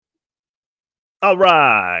All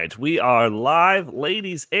right, we are live,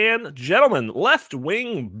 ladies and gentlemen.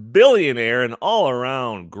 Left-wing billionaire and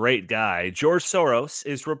all-around great guy George Soros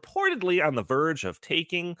is reportedly on the verge of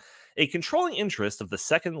taking a controlling interest of the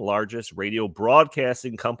second largest radio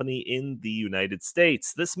broadcasting company in the United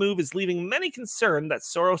States. This move is leaving many concerned that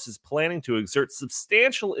Soros is planning to exert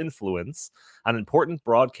substantial influence on important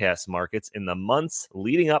broadcast markets in the months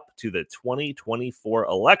leading up to the 2024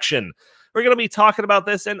 election. We're going to be talking about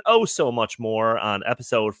this and so much more on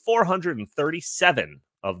episode 437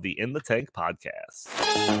 of the In the Tank podcast.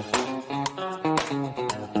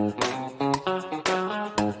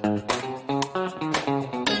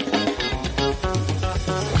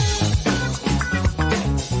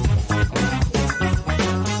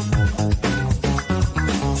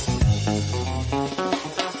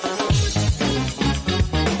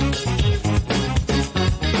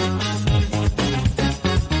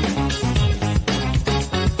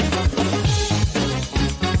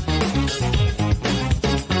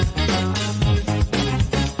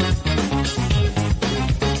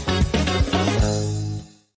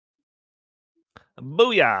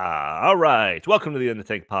 Booyah! All right. Welcome to the In the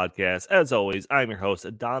Tank podcast. As always, I'm your host,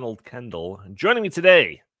 Donald Kendall. Joining me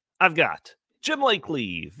today, I've got Jim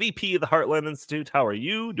Lakely, VP of the Heartland Institute. How are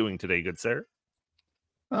you doing today, good sir?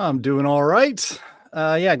 I'm doing all right.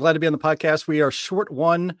 Glad to be on the podcast. We are short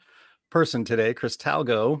one person today, Chris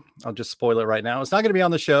Talgo. I'll just spoil it right now. It's not going to be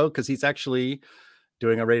on the show because he's actually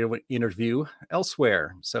doing a radio interview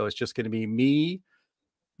elsewhere. So it's just going to be me,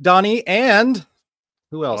 Donnie, and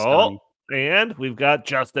who else, Donnie? And we've got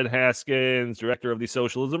Justin Haskins, director of the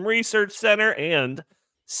Socialism Research Center and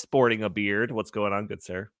sporting a beard. What's going on, good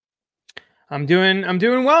sir? I'm doing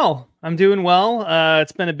well.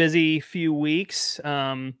 It's been a busy few weeks.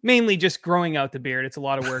 Mainly just growing out the beard. It's a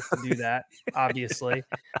lot of work to do that, obviously.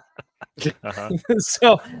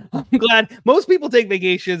 So I'm glad most people take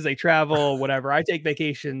vacations, they travel, whatever. I take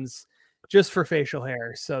vacations just for facial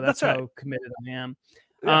hair. So that's right. How committed I am.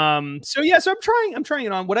 Yeah. So I'm trying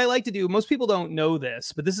it on. What I like to do, most people don't know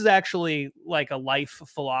this, but this is actually like a life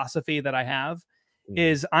philosophy that I have,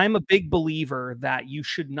 is I'm a big believer that you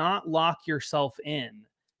should not lock yourself in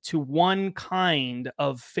to one kind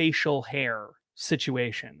of facial hair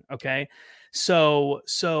situation. Okay. So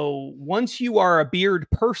once you are a beard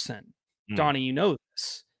person, Donnie, you know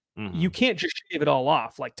this, you can't just shave it all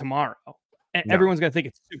off like tomorrow. And everyone's going to think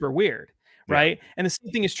it's super weird. Right. Yeah. And the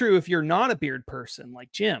same thing is true if you're not a beard person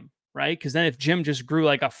like Jim. Right. Because then if Jim just grew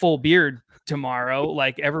like a full beard tomorrow,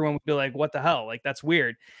 like everyone would be like, what the hell? Like, that's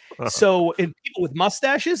weird. So in people with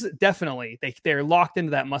mustaches, definitely they're locked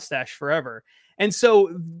into that mustache forever. And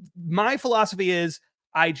so my philosophy is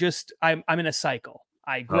I'm in a cycle.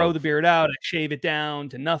 I grow the beard out. I shave it down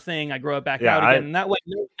to nothing. I grow it back out again. And that way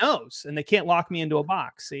no one knows. And they can't lock me into a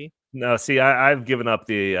box. See? No, I've given up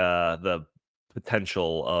the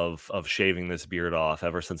potential of shaving this beard off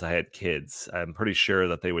ever since I had kids. I'm pretty sure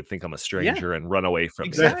that they would think I'm a stranger and run away from me.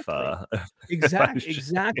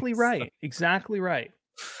 Exactly right.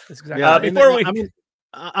 That's exactly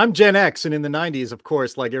I'm Gen X, and in the 90s, of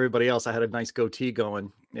course, like everybody else, I had a nice goatee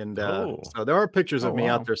going. And so there are pictures of me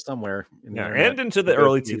out there somewhere. And into the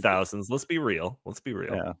early 2000s. Let's be real.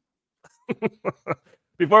 Yeah.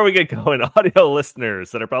 Before we get going, audio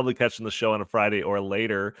listeners that are probably catching the show on a Friday or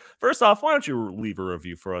later, first off, why don't you leave a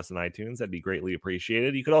review for us on iTunes? That'd be greatly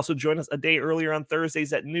appreciated. You could also join us a day earlier on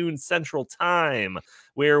Thursdays at noon Central Time,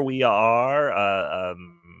 where we are,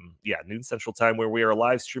 noon Central Time, where we are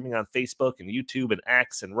live streaming on Facebook and YouTube and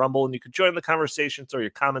X and Rumble, and you could join the conversation, throw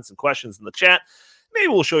your comments and questions in the chat. Maybe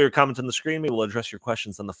we'll show your comments on the screen. Maybe we'll address your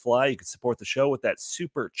questions on the fly. You can support the show with that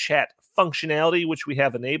super chat functionality, which we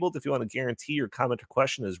have enabled if you want to guarantee your comment or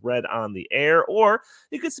question is read on the air. Or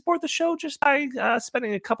you can support the show just by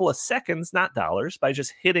spending a couple of seconds, not dollars, by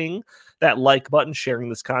just hitting that like button, sharing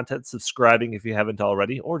this content, subscribing if you haven't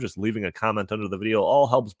already, or just leaving a comment under the video. All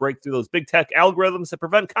helps break through those big tech algorithms that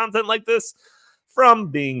prevent content like this from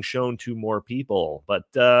being shown to more people. But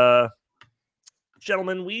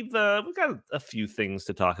gentlemen, we've got a few things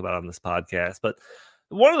to talk about on this podcast, but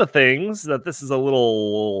one of the things that this is a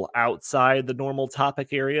little outside the normal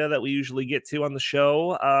topic area that we usually get to on the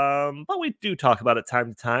show, but we do talk about it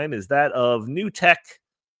time to time, is that of new tech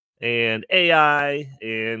and AI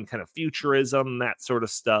and kind of futurism, that sort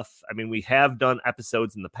of stuff. I mean, we have done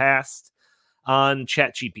episodes in the past on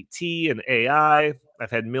ChatGPT and AI.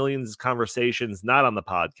 I've had millions of conversations, not on the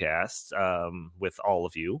podcast, with all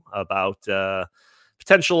of you about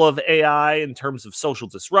potential of AI in terms of social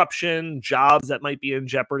disruption, jobs that might be in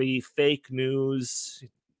jeopardy, fake news,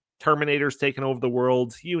 Terminators taking over the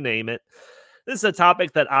world, you name it. This is a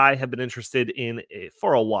topic that I have been interested in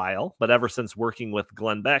for a while, but ever since working with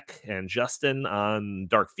Glenn Beck and Justin on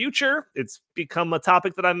Dark Future, it's become a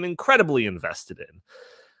topic that I'm incredibly invested in.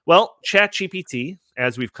 Well, ChatGPT,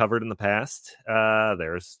 as we've covered in the past,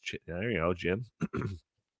 there you go, Jim,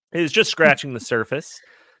 is just scratching the surface.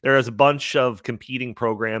 There is a bunch of competing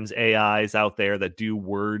programs, AIs out there that do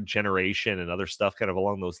word generation and other stuff kind of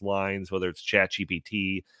along those lines, whether it's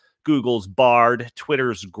ChatGPT, Google's Bard,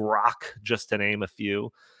 Twitter's Grok, just to name a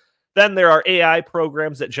few. Then there are AI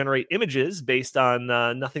programs that generate images based on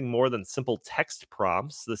nothing more than simple text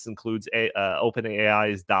prompts. This includes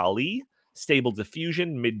OpenAI's DALL-E, Stable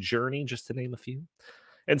Diffusion, Midjourney, just to name a few.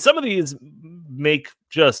 And some of these make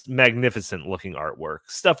just magnificent looking artwork,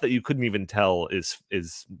 stuff that you couldn't even tell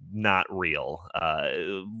is not real.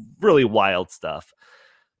 Really wild stuff.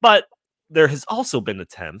 But there has also been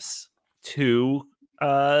attempts to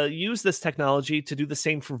use this technology to do the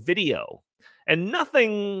same for video. And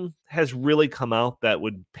nothing has really come out that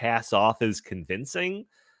would pass off as convincing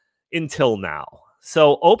until now.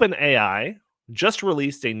 So OpenAI just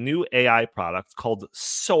released a new AI product called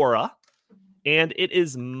Sora. And it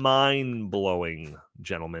is mind-blowing,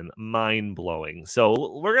 gentlemen, mind-blowing.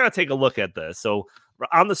 So we're going to take a look at this. So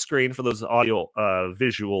on the screen, for those audio,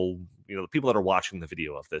 visual, the people that are watching the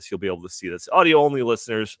video of this, you'll be able to see this. Audio-only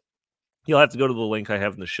listeners, you'll have to go to the link I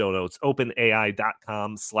have in the show notes,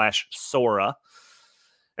 openai.com/Sora.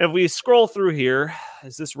 And if we scroll through here,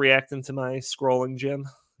 is this reacting to my scrolling, Jim?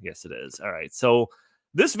 Yes, it is. All right. So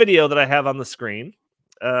this video that I have on the screen,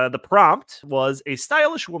 the prompt was: a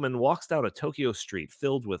stylish woman walks down a Tokyo street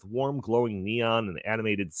filled with warm, glowing neon and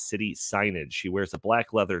animated city signage. She wears a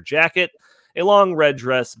black leather jacket, a long red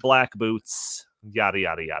dress, black boots, yada,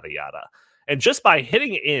 yada, yada, yada. And just by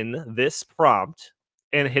hitting in this prompt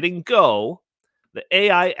and hitting go, the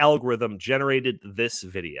AI algorithm generated this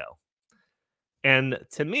video. And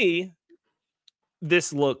to me,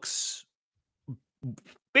 this looks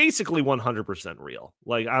basically 100% real.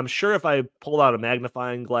 Like, I'm sure if I pulled out a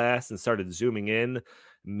magnifying glass and started zooming in,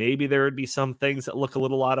 maybe there would be some things that look a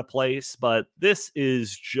little out of place, but this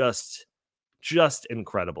is just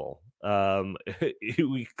incredible.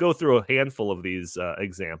 We go through a handful of these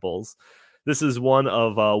examples. This is one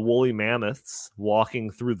of woolly mammoths walking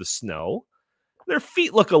through the snow. Their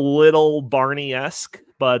feet look a little Barney-esque,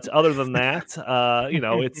 but other than that,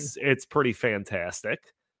 it's pretty fantastic.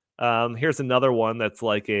 Here's another one that's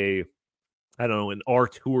like an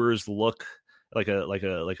auteur's look, like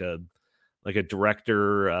a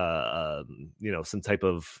director, some type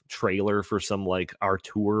of trailer for some like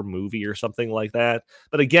auteur movie or something like that.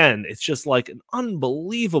 But again, it's just like an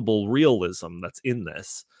unbelievable realism that's in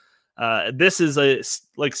this. This is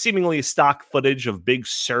seemingly stock footage of Big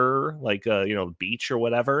Sur, beach or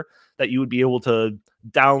whatever, that you would be able to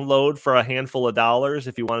download for a handful of dollars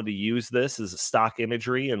if you wanted to use this as a stock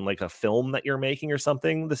imagery and like a film that you're making or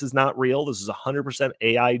something. This is not real. This is 100%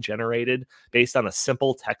 AI generated based on a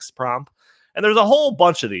simple text prompt. And there's a whole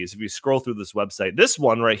bunch of these if you scroll through this website. This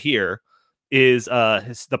one right here is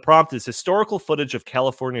the prompt is historical footage of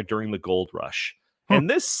California during the gold rush. And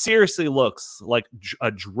this seriously looks like a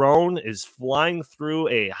drone is flying through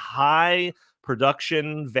a high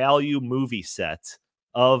production value movie set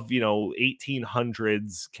of,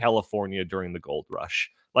 1800s California during the gold rush.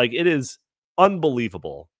 Like, it is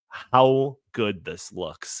unbelievable how good this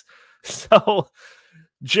looks. So,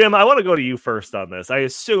 Jim, I want to go to you first on this. I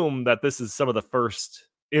assume that this is some of the first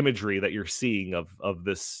imagery that you're seeing of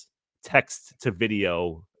this text to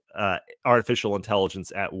video artificial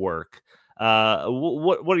intelligence at work.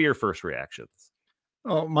 What are your first reactions?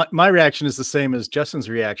 Oh, my reaction is the same as Justin's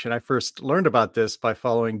reaction. I first learned about this by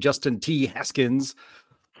following Justin T. Haskins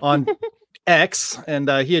on X, and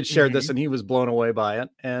he had shared this, and he was blown away by it.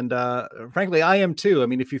 And frankly, I am too. I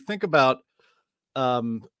mean, if you think about,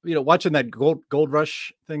 watching that gold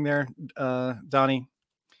rush thing there, Donnie,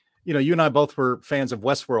 you and I both were fans of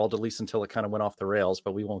Westworld, at least until it kind of went off the rails,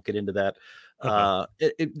 but we won't get into that.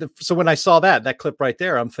 So when I saw that clip right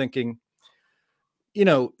there, I'm thinking,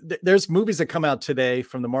 there's movies that come out today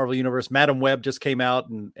from the Marvel Universe. Madam Web just came out,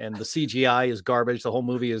 and the CGI is garbage. The whole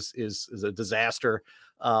movie is a disaster.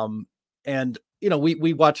 And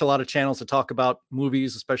we watch a lot of channels that talk about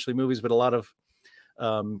movies, especially movies with a lot of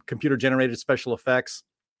computer generated special effects.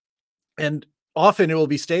 And often it will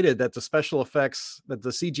be stated that the special effects, that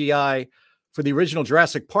the CGI for the original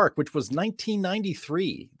Jurassic Park, which was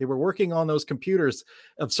 1993, they were working on those computers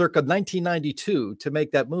of circa 1992 to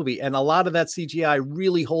make that movie. And a lot of that CGI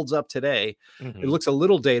really holds up today. It looks a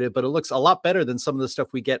little dated, but it looks a lot better than some of the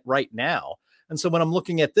stuff we get right now. And so when I'm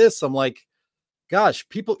looking at this, I'm like, gosh,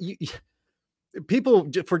 people, people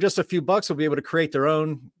for just a few bucks will be able to create their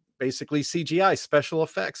own basically CGI special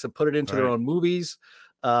effects and put it into their own movies,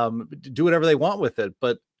 do whatever they want with it.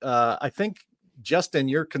 But I think, Justin,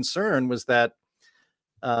 your concern was that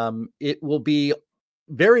it will be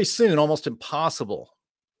very soon almost impossible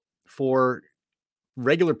for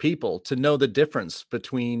regular people to know the difference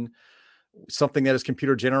between something that is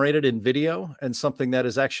computer generated in video and something that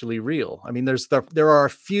is actually real. I mean, there are a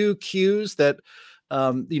few cues that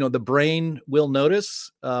the brain will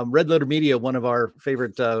notice. Red Letter Media, one of our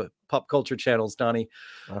favorite pop culture channels, Donnie,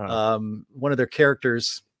 one of their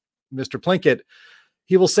characters, Mr. Plinkett,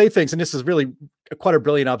 he will say things, and this is really quite a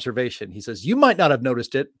brilliant observation. He says, "You might not have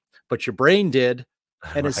noticed it, but your brain did."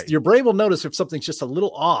 And your brain will notice if something's just a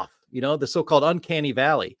little off, the so-called uncanny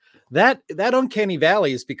valley. That uncanny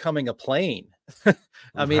valley is becoming a plane.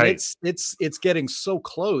 I mean, it's getting so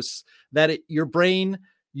close that your brain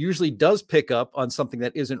usually does pick up on something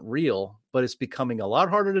that isn't real, but it's becoming a lot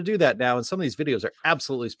harder to do that now. And some of these videos are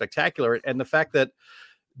absolutely spectacular. And the fact that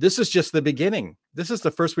this is just the beginning, this is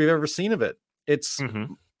the first we've ever seen of it. It's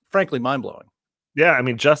frankly mind-blowing. Yeah, I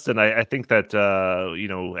mean, Justin, I think that,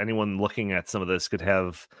 anyone looking at some of this could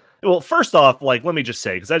have... Well, first off, let me just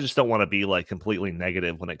say, because I just don't want to be, completely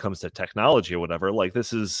negative when it comes to technology or whatever.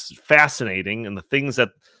 This is fascinating, and the things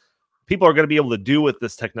that people are going to be able to do with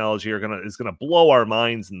this technology is going to blow our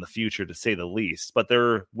minds in the future, to say the least. But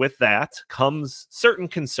with that comes certain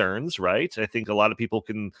concerns, right? I think a lot of people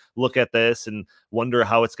can look at this and wonder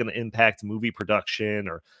how it's going to impact movie production,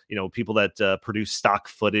 or people that produce stock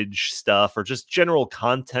footage stuff, or just general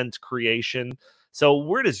content creation. So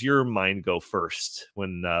where does your mind go first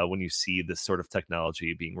when you see this sort of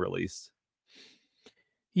technology being released?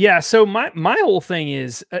 Yeah, so my whole thing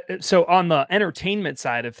is, so on the entertainment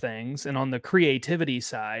side of things and on the creativity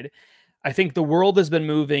side, I think the world has been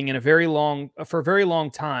moving for a very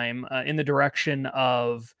long time in the direction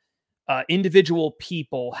of individual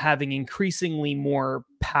people having increasingly more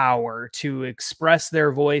power to express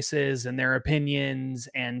their voices and their opinions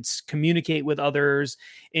and communicate with others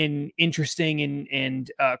in interesting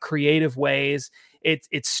and creative ways.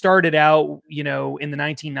 It started out, in the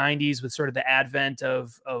 1990s with sort of the advent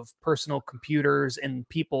of personal computers in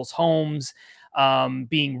people's homes,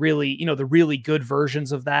 being really, the really good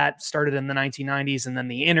versions of that started in the 1990s, and then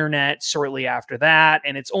the internet shortly after that.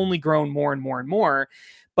 And it's only grown more and more and more.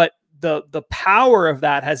 But the power of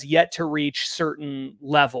that has yet to reach certain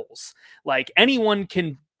levels. Like anyone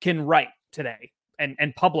can write today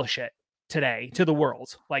and publish it today to the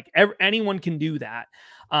world. Anyone can do that.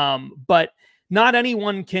 But not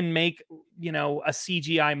anyone can make, a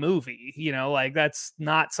CGI movie, that's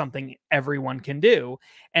not something everyone can do.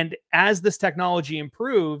 And as this technology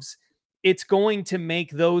improves, it's going to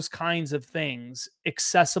make those kinds of things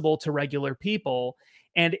accessible to regular people.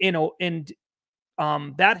 And,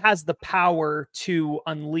 that has the power to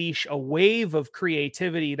unleash a wave of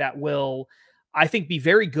creativity that will, I think, be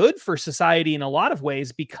very good for society in a lot of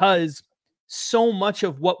ways, because so much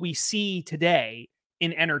of what we see today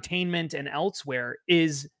in entertainment and elsewhere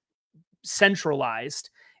is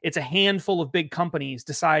centralized. It's a handful of big companies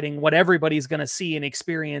deciding what everybody's going to see and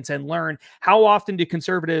experience and learn. How often do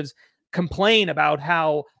conservatives complain about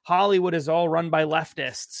how Hollywood is all run by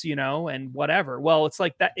leftists, and whatever? Well, it's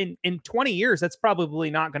like that in 20 years, that's probably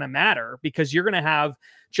not going to matter, because you're going to have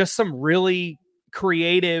just some really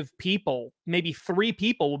creative people. Maybe 3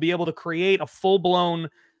 people will be able to create a full-blown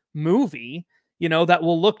movie, that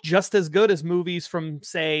will look just as good as movies from,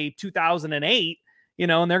 say, 2008,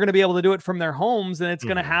 and they're going to be able to do it from their homes, and it's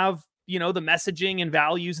going to have, the messaging and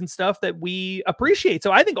values and stuff that we appreciate.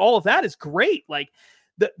 So I think all of that is great.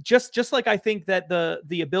 Just like I think that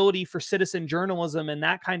the ability for citizen journalism and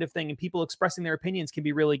that kind of thing and people expressing their opinions can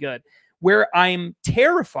be really good. Where I'm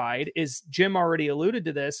terrified is, Jim already alluded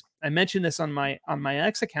to this. I mentioned this on my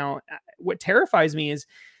X account. What terrifies me is,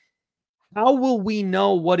 how will we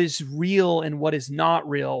know what is real and what is not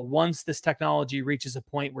real once this technology reaches a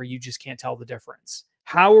point where you just can't tell the difference?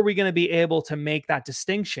 How are we going to be able to make that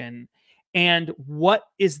distinction? And what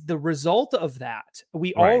is the result of that?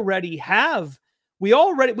 We've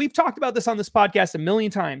talked about this on this podcast a million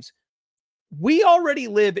times. We already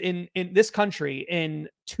live in this country in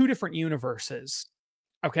 2 different universes.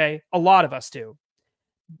 Okay. A lot of us do.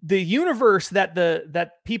 The universe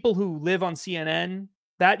that people who live on CNN,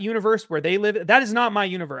 that universe where they live, that is not my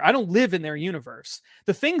universe. I don't live in their universe.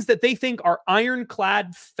 The things that they think are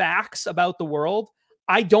ironclad facts about the world,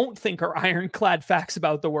 I don't think are ironclad facts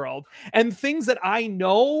about the world. And things that I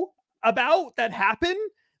know about that happen,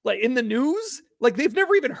 like in the news, like they've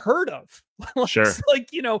never even heard of. Sure. Like,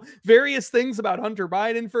 you know, various things about Hunter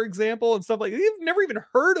Biden, for example, and stuff like that. They've never even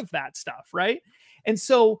heard of that stuff, right? And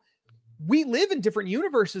so we live in different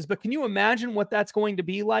universes, but can you imagine what that's going to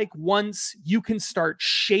be like once you can start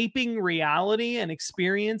shaping reality and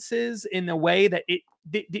experiences in a way that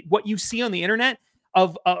what you see on the internet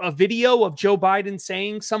of a video of Joe Biden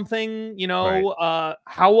saying something, you know, right.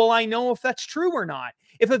 How will I know if that's true or not?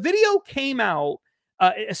 If a video came out,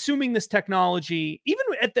 assuming this technology, even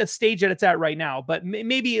at the stage that it's at right now, but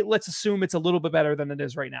maybe let's assume it's a little bit better than it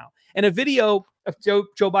is right now. And a video of Joe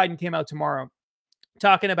Biden came out tomorrow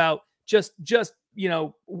talking about just you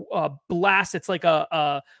know, blast. It's like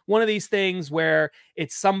a one of these things where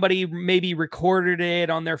it's somebody maybe recorded it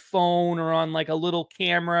on their phone or on like a little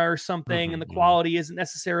camera or something, and the quality isn't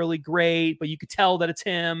necessarily great, but you could tell that it's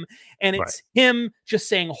him, and it's him just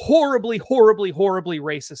saying horribly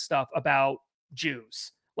racist stuff about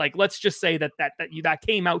Jews. Like, let's just say that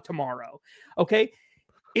came out tomorrow. Okay,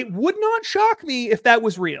 it would not shock me if that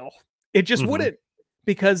was real. It just wouldn't,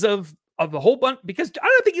 because of the whole bunch, because I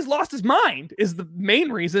don't think he's lost his mind is the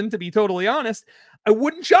main reason, to be totally honest. It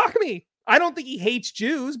wouldn't shock me. I don't think he hates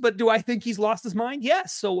Jews, but do I think he's lost his mind?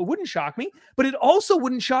 Yes. So it wouldn't shock me, but it also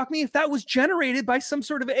wouldn't shock me if that was generated by some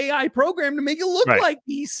sort of AI program to make it look like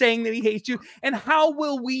he's saying that he hates Jews. And how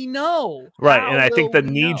will we know? Right. And I think the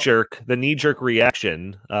knee jerk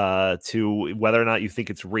reaction to whether or not you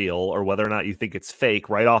think it's real or whether or not you think it's fake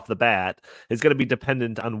right off the bat is going to be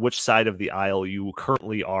dependent on which side of the aisle you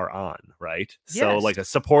currently are on. Right. Yes. So like a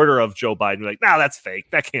supporter of Joe Biden, like, no, that's fake.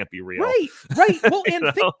 That can't be real. Right. Well,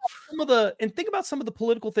 and think about some of the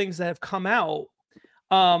political things that have come out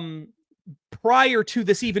prior to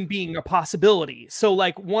this even being a possibility. So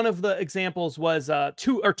like one of the examples was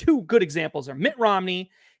two good examples are Mitt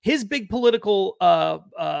Romney. His big political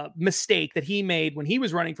mistake that he made when he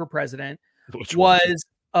was running for president was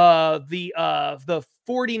the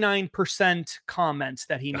 49% comments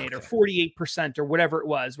that he made, or 48% or whatever it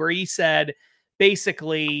was, where he said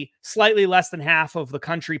basically slightly less than half of the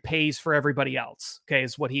country pays for everybody else, okay,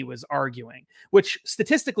 is what he was arguing, which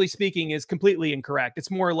statistically speaking is completely incorrect. It's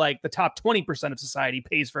more like the top 20% of society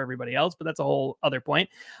pays for everybody else, but that's a whole other point.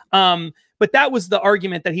 But that was the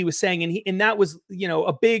argument that he was saying. And that was, you know,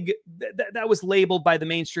 a big, that was labeled by the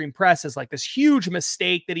mainstream press as like this huge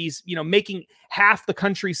mistake that he's, you know, making half the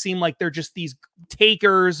country seem like they're just these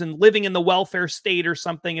takers and living in the welfare state or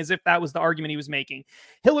something, as if that was the argument he was making.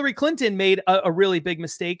 Hillary Clinton made a really big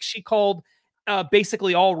mistake. She called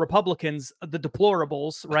basically all Republicans the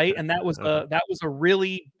deplorables, right? And that was a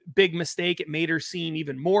really big mistake. It made her seem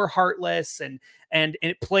even more heartless, and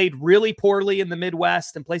it played really poorly in the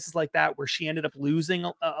Midwest and places like that, where she ended up losing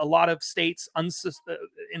a lot of states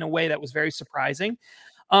in a way that was very surprising.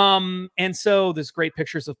 And so there's great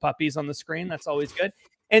pictures of puppies on the screen. That's always good.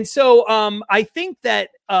 And so I think that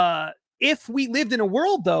if we lived in a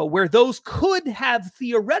world, though, where those could have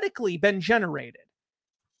theoretically been generated,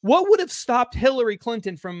 what would have stopped Hillary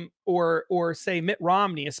Clinton from, or say Mitt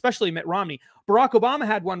Romney, especially Mitt Romney? Barack Obama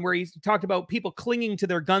had one where he talked about people clinging to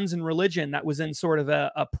their guns and religion. That was in sort of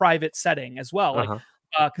a private setting as well.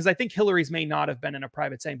 Because I think Hillary's may not have been in a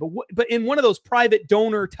private setting, but in one of those private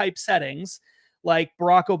donor type settings, like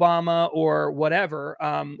Barack Obama or whatever,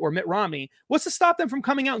 or Mitt Romney, what's to stop them from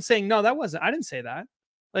coming out and saying, no, that wasn't, I didn't say that.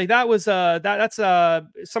 Like that was that's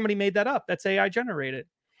somebody made that up. That's AI generated.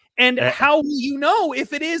 And how will you know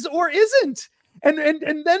if it is or isn't? And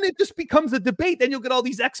then it just becomes a debate. Then you'll get all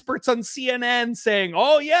these experts on CNN saying,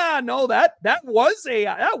 "Oh yeah, no, that was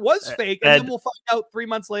AI, that was fake," and then we'll find out 3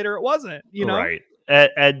 months later it wasn't. You know, right?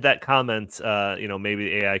 Ed, that comment, you know,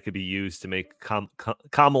 maybe AI could be used to make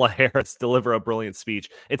Kamala Harris deliver a brilliant speech.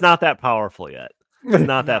 It's not that powerful yet. It's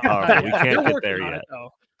not that powerful. We can't get there yet.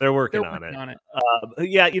 They're working on it.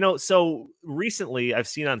 Yeah, you know, so recently I've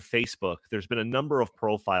seen on Facebook, there's been a number of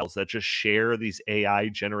profiles that just share these AI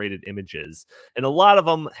generated images. And a lot of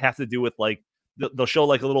them have to do with like, they'll show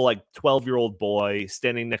like a little like 12-year-old boy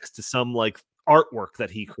standing next to some like artwork that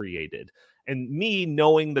he created. And me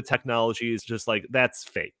knowing the technology is just like, that's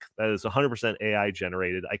fake. That is 100% AI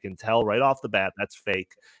generated. I can tell right off the bat that's fake.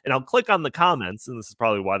 And I'll click on the comments, and this is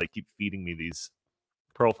probably why they keep feeding me these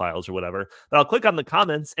profiles or whatever, but I'll click on the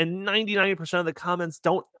comments, and 99% of the comments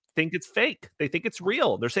don't think it's fake. They think it's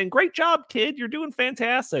real. They're saying, great job, kid, you're doing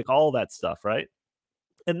fantastic, all that stuff, right?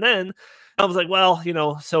 And then I was like, well, you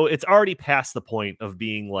know, so it's already past the point of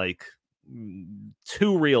being like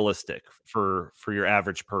too realistic for your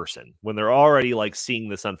average person when they're already like seeing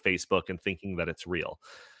this on Facebook and thinking that it's real.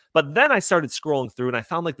 But then I started scrolling through and I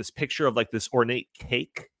found like this picture of like this ornate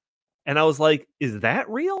cake, and I was like, is that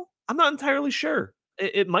real? I'm not entirely sure.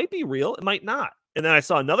 it might be real, it might not. And then I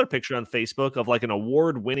saw another picture on Facebook of like an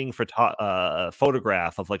award-winning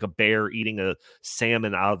photograph of like a bear eating a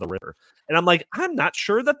salmon out of the river. And I'm like, I'm not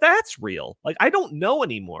sure that that's real. Like, I don't know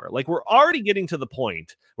anymore. Like, we're already getting to the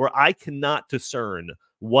point where I cannot discern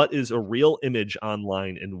what is a real image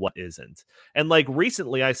online and what isn't. And like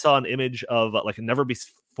recently, I saw an image of like never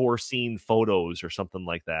before seen photos or something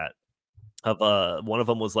like that. Of one of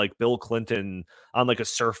them was like Bill Clinton on like a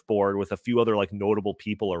surfboard with a few other like notable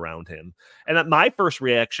people around him. And my first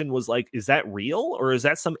reaction was like, is that real or is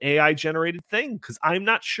that some AI generated thing? Because I'm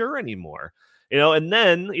not sure anymore. And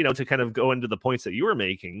then, to kind of go into the points that you were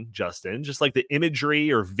making, Justin, just like the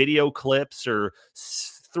imagery or video clips or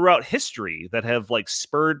throughout history that have like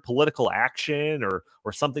spurred political action or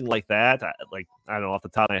something like that. I don't know off the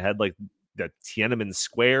top of my head, like the Tiananmen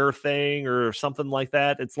Square thing or something like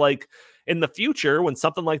that. It's like in the future, when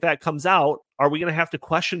something like that comes out, are we going to have to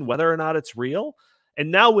question whether or not it's real? And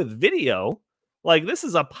now with video, like this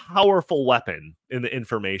is a powerful weapon in the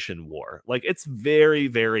information war. Like it's very,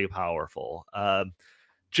 very powerful.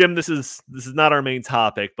 Jim, this is not our main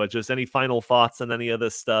topic, but just any final thoughts on any of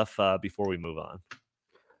this stuff before we move on?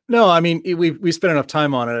 No, I mean, we spent enough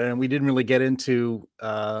time on it, and we didn't really get into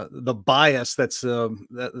the bias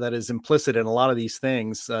that is implicit in a lot of these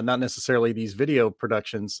things. Not necessarily these video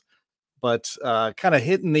productions, but kind of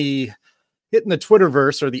hitting the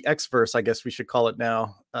Twitterverse or the Xverse, I guess we should call it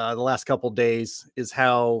now. The last couple of days is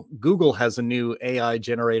how Google has a new AI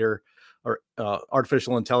generator or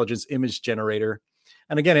artificial intelligence image generator,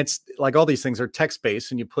 and again, it's like all these things are text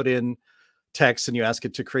based, and you put in text and you ask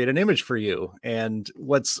it to create an image for you. And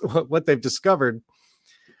what they've discovered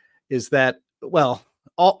is that, well,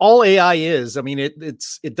 all AI is, I mean, it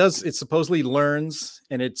supposedly learns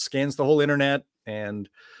and it scans the whole internet and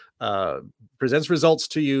presents results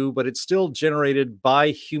to you, but it's still generated by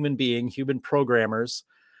human programmers.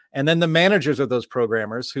 And then the managers of those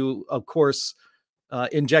programmers who, of course,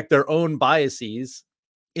 inject their own biases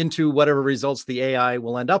into whatever results the AI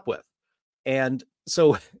will end up with. And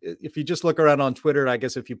so if you just look around on Twitter, I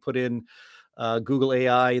guess if you put in Google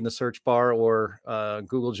AI in the search bar or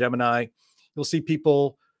Google Gemini, you'll see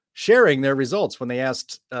people sharing their results when they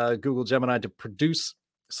asked Google Gemini to produce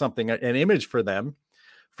something, an image for them.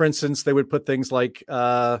 For instance, they would put things like,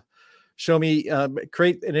 create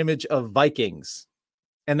an image of Vikings.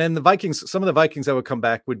 And then some of the Vikings that would come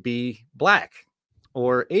back would be Black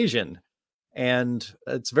or Asian. And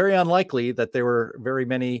it's very unlikely that there were very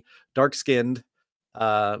many dark-skinned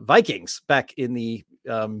Vikings back in the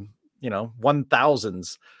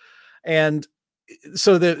 1000s. And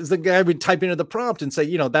so the guy would type into the prompt and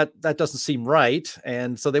say, that doesn't seem right.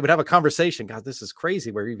 And so they would have a conversation. God, this is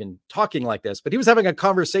crazy. We're even talking like this. But he was having a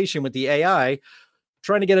conversation with the AI,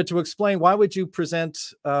 trying to get it to explain, why would you present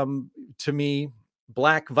to me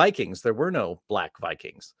Black Vikings? There were no Black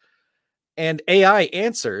Vikings. And AI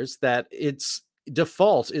answers that its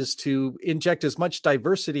default is to inject as much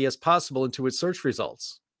diversity as possible into its search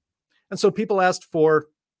results. And so people asked for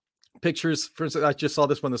pictures. For instance, I just saw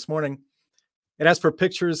this one this morning. It asked for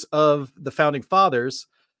pictures of the founding fathers.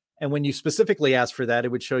 And when you specifically asked for that, it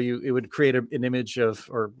would create an image of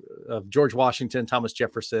George Washington, Thomas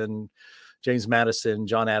Jefferson, James Madison,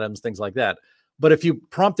 John Adams, things like that. But if you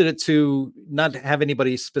prompted it to not have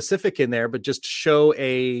anybody specific in there, but just show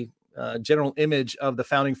a general image of the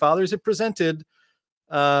founding fathers, it presented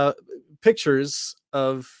pictures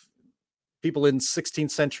of people in 16th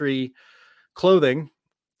century clothing,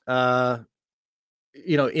 around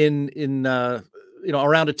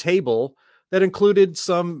a table that included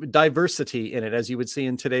some diversity in it, as you would see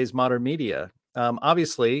in today's modern media.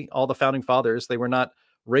 Obviously, all the founding fathers, they were not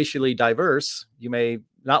racially diverse. You may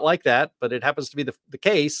not like that, but it happens to be the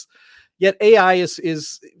case. Yet AI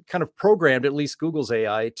is kind of programmed, at least Google's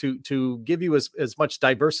AI, to give you as much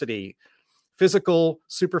diversity, physical,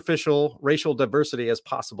 superficial, racial diversity as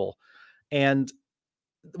possible. And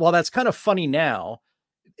while that's kind of funny now,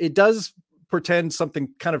 it does portend something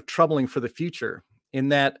kind of troubling for the future, in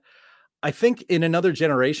that I think in another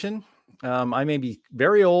generation, I may be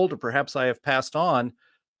very old, or perhaps I have passed on,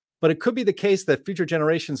 but it could be the case that future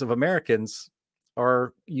generations of Americans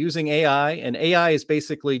are using AI, and AI is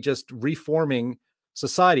basically just reforming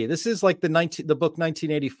society. This is like the book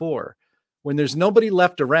 1984, when there's nobody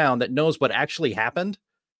left around that knows what actually happened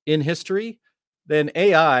in history. Then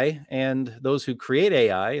AI and those who create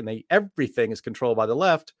AI, and everything is controlled by the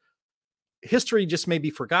left, history just may be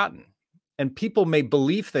forgotten. And people may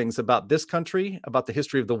believe things about this country, about the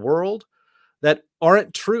history of the world, that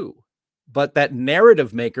aren't true, but that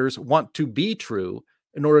narrative makers want to be true.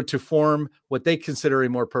 in order to form what they consider a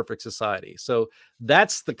more perfect society. So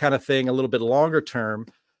that's the kind of thing a little bit longer term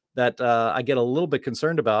that I get a little bit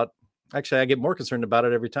concerned about. Actually, I get more concerned about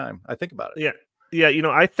it every time I think about it. Yeah. Yeah,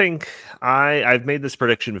 I think I've made this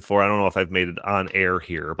prediction before. I don't know if I've made it on air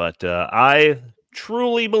here, but I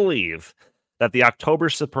truly believe that the October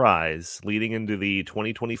surprise leading into the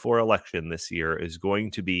 2024 election this year is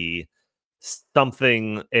going to be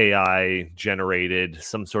something AI generated,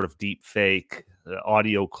 some sort of deep fake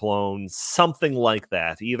audio clone, something like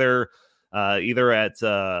that. Either at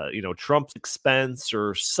Trump's expense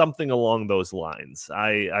or something along those lines.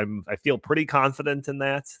 I feel pretty confident in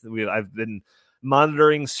that. I've been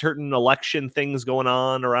monitoring certain election things going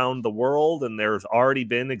on around the world, and there's already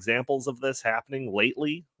been examples of this happening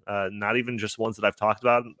lately. Not even just ones that I've talked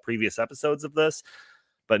about in previous episodes of this,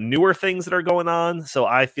 but newer things that are going on. So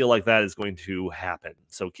I feel like that is going to happen.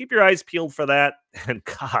 So keep your eyes peeled for that. And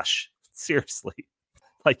gosh, seriously,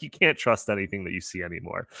 like, you can't trust anything that you see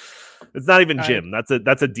anymore. It's not even Jim. That's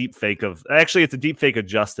a deep fake of, actually, it's a deep fake of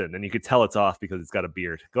Justin, and you could tell it's off because it's got a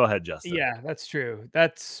beard. Go ahead, Justin. Yeah, that's true.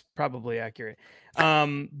 That's probably accurate.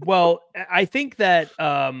 Well, I think that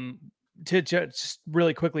to just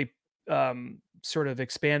really quickly sort of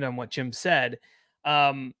expand on what Jim said,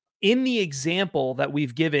 in the example that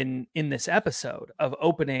we've given in this episode of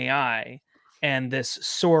OpenAI and this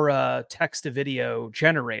Sora text to video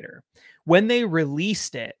generator, when they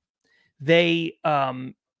released it, they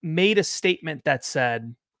made a statement that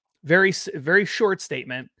said, very short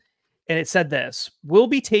statement, and it said this: "We'll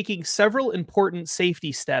be taking several important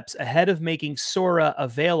safety steps ahead of making Sora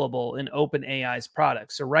available in OpenAI's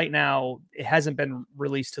products." So right now, it hasn't been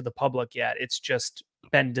released to the public yet. It's just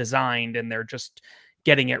been designed, and they're just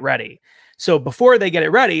getting it ready. So before they get it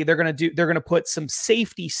ready, they're going to put some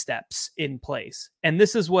safety steps in place. And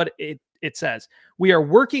this is what it says: "We are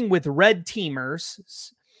working with red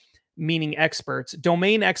teamers," meaning experts,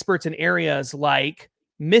 domain experts in areas like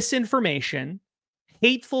misinformation,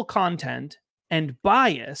 hateful content, and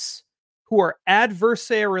bias, who are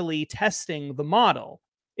adversarially testing the model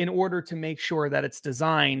in order to make sure that it's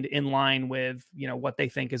designed in line with, what they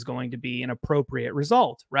think is going to be an appropriate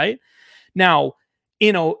result, right? Now,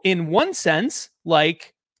 in one sense,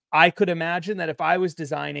 like, I could imagine that if I was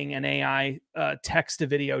designing an AI text to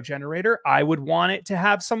video generator, I would want it to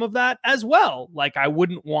have some of that as well. Like, I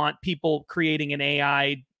wouldn't want people creating an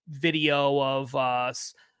AI video of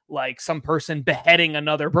like some person beheading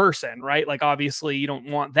another person, right? Like, obviously you don't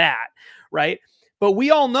want that, right? But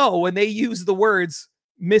we all know when they use the words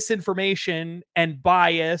misinformation and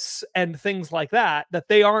bias and things like that, that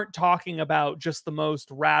they aren't talking about just the most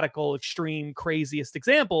radical, extreme, craziest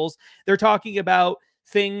examples. They're talking about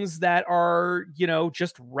things that are,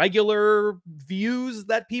 just regular views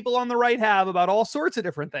that people on the right have about all sorts of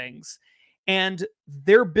different things. And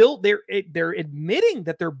they're admitting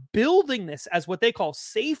that they're building this as what they call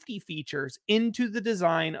safety features into the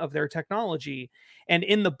design of their technology. And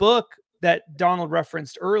in the book that Donald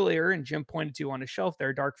referenced earlier, and Jim pointed to on his shelf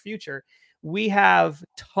there, Dark Future, we have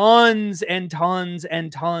tons and tons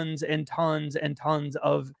and tons and tons and tons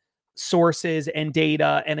of sources and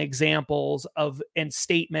data and examples of and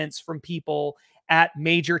statements from people at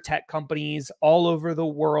major tech companies all over the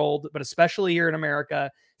world, but especially here in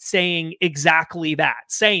America, saying exactly that,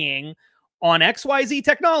 saying on XYZ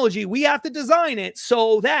technology, we have to design it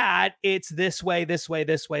so that it's this way, this way,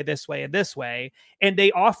 this way, this way, and this way. And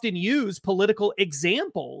they often use political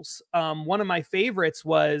examples. One of my favorites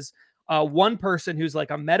was one person who's like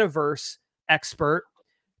a metaverse expert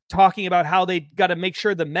talking about how they got to make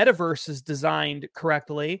sure the metaverse is designed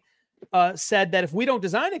correctly. Said that if we don't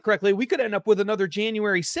design it correctly, we could end up with another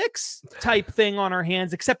January 6th type thing on our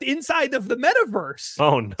hands, except inside of the metaverse.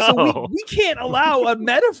 Oh no! So we can't allow a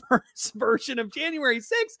metaverse version of January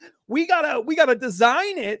 6th. We gotta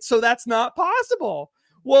design it so that's not possible.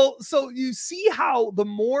 Well, so you see how the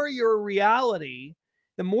more your reality,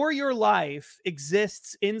 the more your life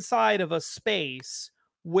exists inside of a space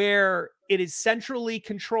where it is centrally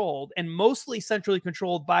controlled, and mostly centrally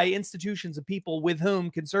controlled by institutions of people with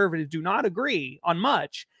whom conservatives do not agree on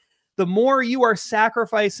much, the more you are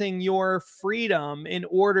sacrificing your freedom in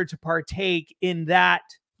order to partake in that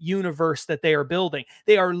universe that they are building.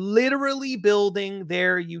 They are literally building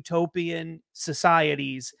their utopian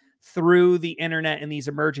societies through the internet and these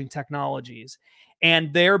emerging technologies.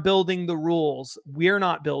 And they're building the rules. We're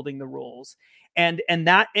not building the rules. And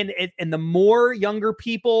the more younger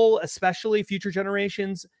people, especially future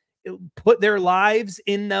generations, put their lives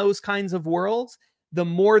in those kinds of worlds, the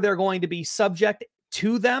more they're going to be subject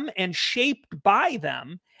to them and shaped by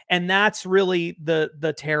them. And that's really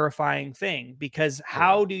the terrifying thing, because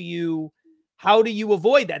how do you how do you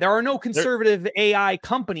avoid that? There are no conservative AI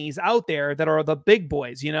companies out there that are the big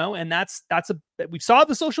boys, and we saw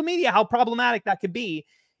the social media, how problematic that could be.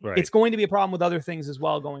 Right. It's going to be a problem with other things as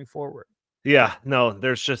well going forward. Yeah, no,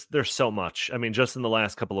 there's so much. I mean, just in the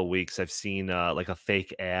last couple of weeks, I've seen like a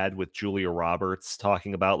fake ad with Julia Roberts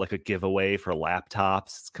talking about like a giveaway for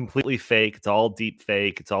laptops. It's completely fake. It's all deep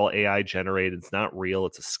fake. It's all AI generated. It's not real.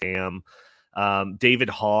 It's a scam. David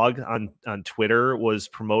Hogg on Twitter was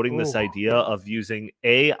promoting this idea of using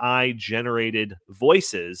AI generated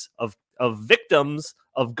voices of victims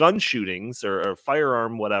of gun shootings or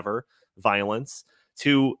firearm, whatever, violence,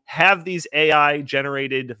 to have these AI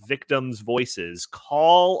generated victims' voices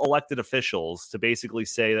call elected officials to basically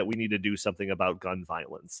say that we need to do something about gun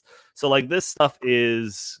violence. So like this stuff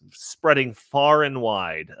is spreading far and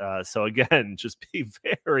wide. So again, just be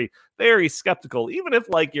very, very skeptical. Even if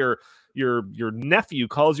like your nephew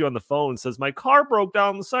calls you on the phone and says, my car broke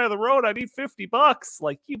down the side of the road, I need $50.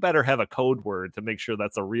 Like, you better have a code word to make sure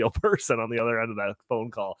that's a real person on the other end of that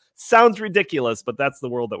phone call. Sounds ridiculous, but that's the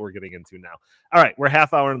world that we're getting into now. All right, we're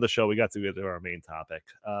half hour into the show. We got to get to our main topic.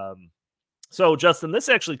 So Justin, this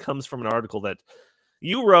actually comes from an article that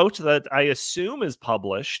you wrote that I assume is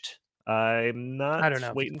published. I'm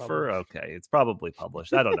not waiting for. Okay, it's probably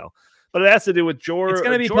published. I don't know. But it has to do with George. It's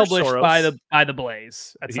going to be George published Soros. by the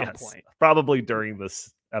Blaze at some point, probably during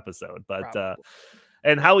this episode. But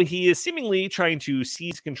and how he is seemingly trying to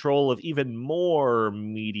seize control of even more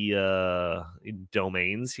media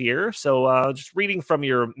domains here. So just reading from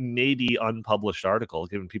your maybe unpublished article,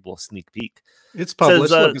 giving people a sneak peek. It's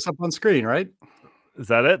published. Look, it's up on screen, right? Is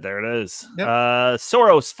that it? There it is. Yep.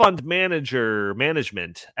 Soros Fund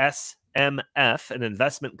Management, SMF, an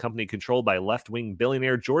investment company controlled by left-wing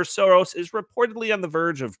billionaire George Soros, is reportedly on the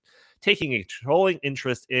verge of taking a controlling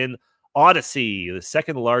interest in Odyssey, the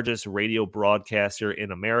second largest radio broadcaster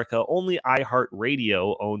in America. Only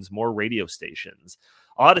iHeartRadio owns more radio stations.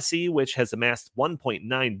 Odyssey, which has amassed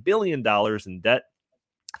 $1.9 billion in debt,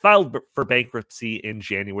 filed for bankruptcy in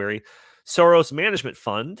January. Soros Management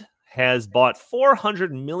Fund has bought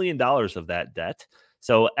 $400 million of that debt.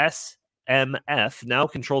 So SMF now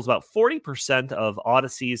controls about 40% of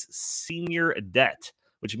Odyssey's senior debt,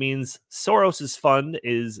 which means Soros's fund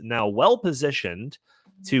is now well positioned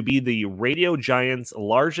to be the radio giant's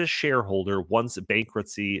largest shareholder once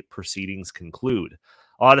bankruptcy proceedings conclude.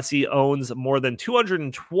 Odyssey owns more than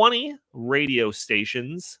 220 radio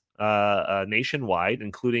stations nationwide,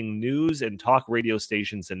 including news and talk radio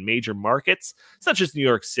stations in major markets such as New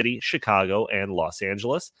York City, Chicago, and Los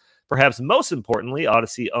Angeles. Perhaps most importantly,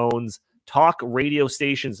 Odyssey owns talk radio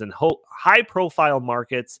stations in high-profile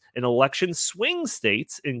markets in election swing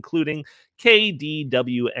states, including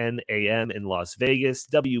KDWN-AM in Las Vegas,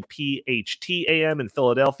 WPHT-AM in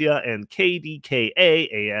Philadelphia, and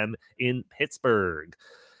KDKA-AM in Pittsburgh.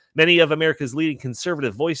 Many of America's leading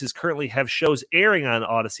conservative voices currently have shows airing on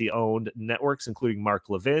Odyssey-owned networks, including Mark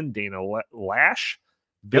Levin, Dana Lash,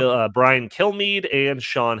 Brian Kilmeade, and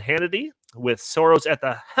Sean Hannity. With Soros at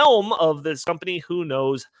the helm of this company, who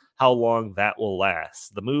knows how long that will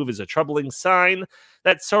last. The move is a troubling sign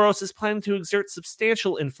that Soros is planning to exert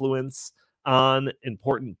substantial influence on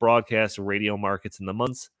important broadcast radio markets in the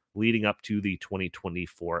months leading up to the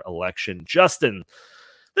 2024 election. Justin,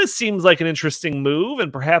 this seems like an interesting move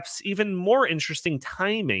and perhaps even more interesting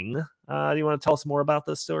timing. Do you want to tell us more about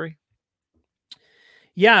this story?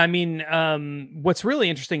 Yeah, I mean, what's really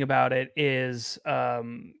interesting about it is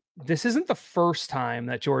this isn't the first time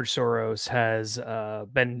that George Soros has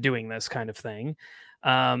been doing this kind of thing.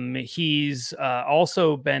 He's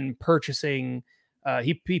also been purchasing.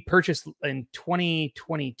 He purchased in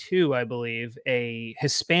 2022, I believe, a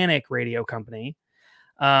Hispanic radio company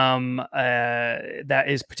that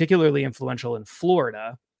is particularly influential in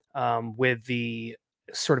Florida with the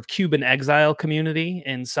sort of Cuban exile community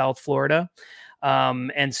in South Florida.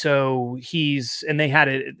 And so they had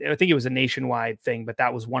it, I think it was a nationwide thing, but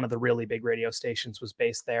that was one of the really big radio stations was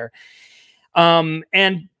based there.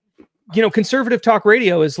 And, conservative talk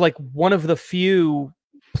radio is like one of the few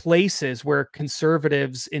places where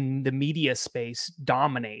conservatives in the media space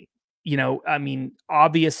dominate. I mean,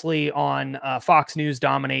 obviously on Fox News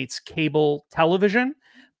dominates cable television,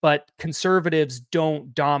 but conservatives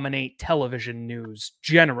don't dominate television news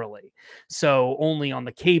generally. So only on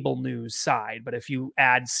the cable news side. But if you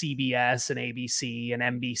add CBS and ABC and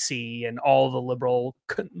NBC and all the liberal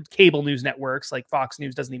cable news networks, like Fox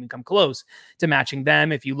News doesn't even come close to matching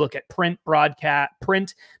them. If you look at print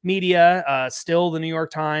media, still the New York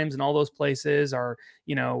Times and all those places are,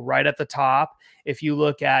 right at the top. If you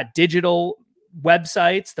look at digital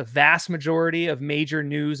websites, the vast majority of major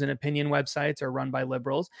news and opinion websites are run by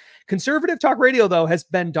liberals. Conservative talk radio, though, has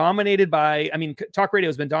been dominated by, talk radio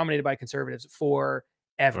has been dominated by conservatives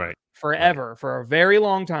forever, for a very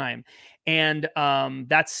long time. And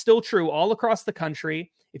that's still true all across the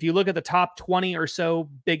country. If you look at the top 20 or so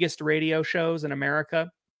biggest radio shows in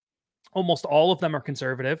America, almost all of them are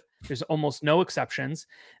conservative. There's almost no exceptions.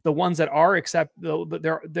 The ones that are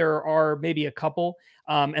there are maybe a couple.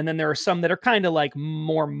 And then there are some that are kind of like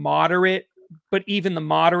more moderate, but even the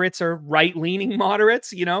moderates are right-leaning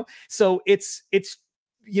moderates, So it's,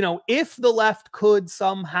 if the left could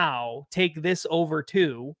somehow take this over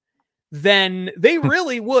too, then they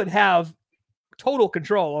really would have total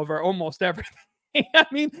control over almost everything.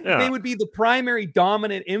 They would be the primary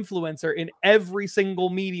dominant influencer in every single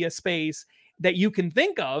media space that you can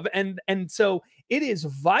think of. And so it is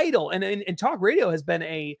vital. And talk radio has been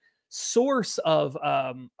a source of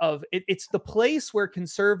it's the place where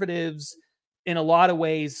conservatives in a lot of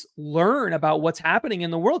ways learn about what's happening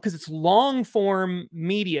in the world, because it's long form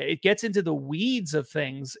media. It gets into the weeds of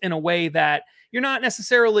things in a way that you're not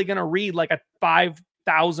necessarily going to read like a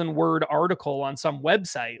 5,000-word article on some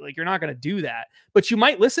website. Like, you're not going to do that, but you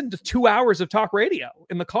might listen to 2 hours of talk radio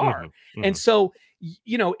in the car. And so,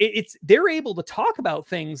 they're able to talk about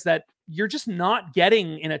things that you're just not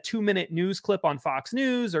getting in a 2-minute news clip on Fox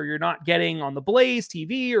News, or you're not getting on the Blaze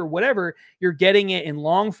TV or whatever. You're getting it in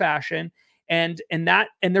long fashion. And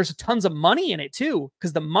there's tons of money in it too,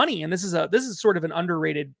 because the money, and this is sort of an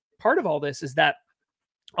underrated part of all this, is that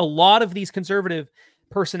a lot of these conservative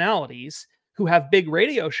personalities who have big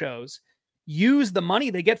radio shows use the money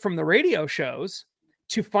they get from the radio shows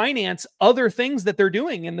to finance other things that they're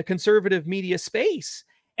doing in the conservative media space.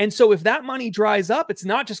 And so if that money dries up, it's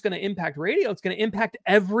not just going to impact radio, it's going to impact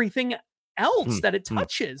everything else that it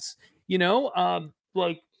touches.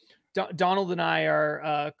 Like Donald and I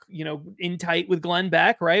are, in tight with Glenn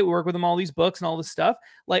Beck, right? We work with him, all these books and all this stuff.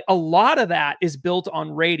 Like, a lot of that is built on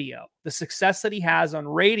radio. The success that he has on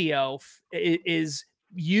radio is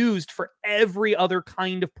used for every other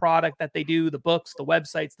kind of product that they do, the books, the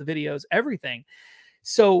websites, the videos, everything.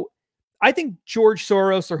 So I think George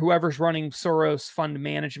Soros, or whoever's running Soros Fund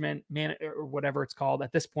Management, or whatever it's called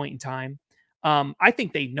at this point in time, I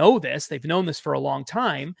think they know this. They've known this for a long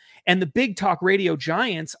time. And the big talk radio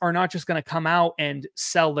giants are not just going to come out and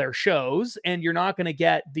sell their shows, and you're not going to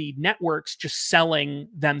get the networks just selling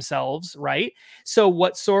themselves, right? So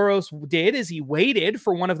what Soros did is he waited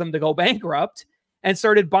for one of them to go bankrupt and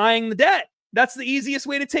started buying the debt. That's the easiest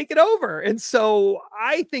way to take it over. And so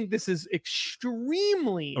I think this is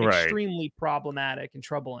extremely problematic and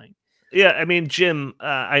troubling. Yeah, Jim,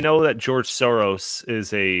 I know that George Soros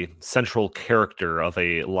is a central character of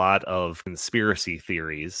a lot of conspiracy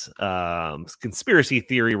theories, conspiracy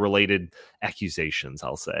theory related accusations,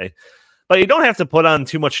 I'll say. But you don't have to put on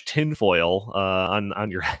too much tinfoil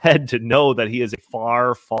on your head to know that he is a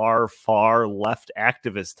far, far, far left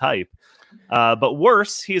activist type. But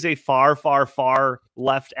worse, he is a far, far, far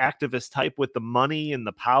left activist type with the money and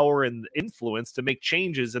the power and the influence to make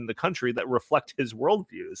changes in the country that reflect his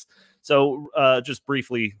worldviews. So just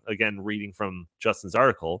briefly, again, reading from Justin's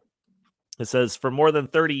article, it says, for more than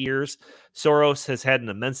 30 years, Soros has had an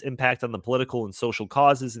immense impact on the political and social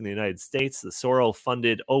causes in the United States. The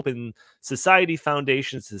Soros-funded Open Society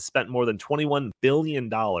Foundation has spent more than $21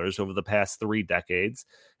 billion over the past 3 decades.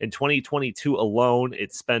 In 2022 alone,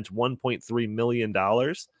 it spent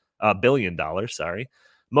 $1.3 billion.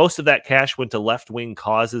 Most of that cash went to left-wing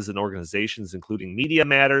causes and organizations, including Media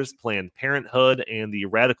Matters, Planned Parenthood, and the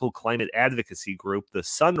radical climate advocacy group, the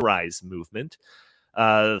Sunrise Movement.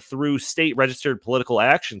 Through state-registered political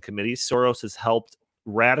action committees, Soros has helped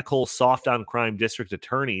radical soft-on-crime district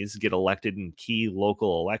attorneys get elected in key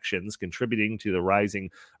local elections, contributing to the rising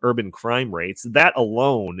urban crime rates. That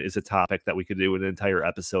alone is a topic that we could do an entire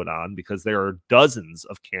episode on, because there are dozens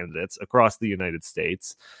of candidates across the United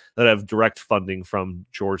States that have direct funding from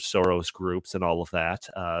George Soros groups and all of that,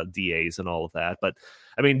 DAs and all of that. But,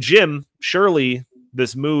 Jim, surely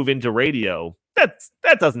this move into radio, that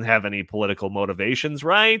doesn't have any political motivations,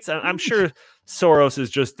 right? I'm sure Soros is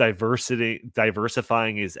just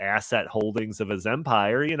diversifying his asset holdings of his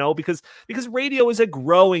empire, because radio is a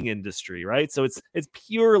growing industry, right? So it's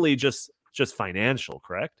purely just financial,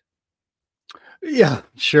 correct? Yeah,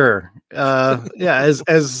 sure. As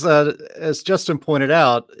Justin pointed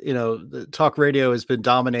out, the talk radio has been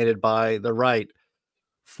dominated by the right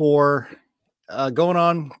for going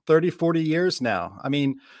on 30, 40 years now.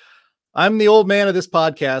 I'm the old man of this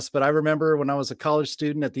podcast, but I remember when I was a college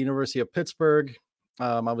student at the University of Pittsburgh,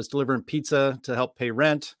 I was delivering pizza to help pay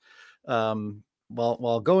rent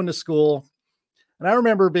while going to school. And I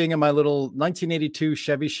remember being in my little 1982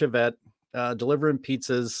 Chevy Chevette, delivering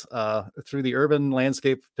pizzas through the urban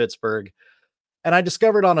landscape of Pittsburgh. And I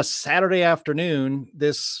discovered on a Saturday afternoon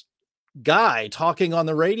this guy talking on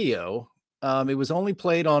the radio. It was only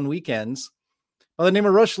played on weekends, by the name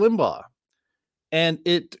of Rush Limbaugh. And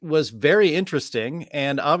it was very interesting.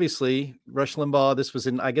 And obviously, Rush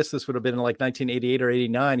Limbaugh, I guess this would have been in like 1988 or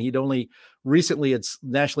 89. He'd only recently had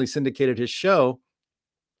nationally syndicated his show.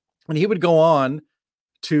 And he would go on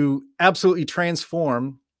to absolutely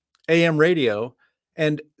transform AM radio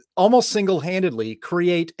and almost single-handedly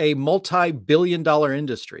create a multi-billion-dollar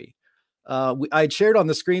industry. I shared on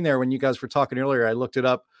the screen there when you guys were talking earlier. I looked it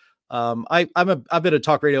up. I've been a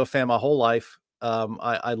talk radio fan my whole life.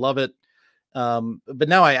 I love it. But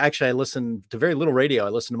now I listen to very little radio. I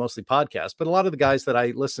listen to mostly podcasts, but a lot of the guys that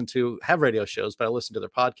I listen to have radio shows, but I listen to their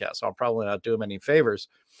podcasts. So I'll probably not do them any favors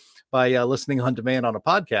by listening on demand on a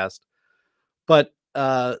podcast. But,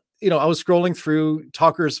 I was scrolling through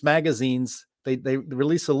Talkers magazines. They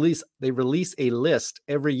release a list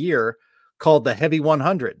every year called the Heavy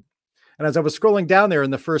 100. And as I was scrolling down there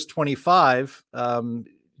in the first 25,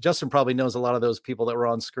 Justin probably knows a lot of those people that were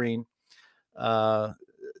on screen. I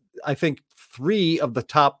think 3 of the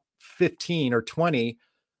top 15 or 20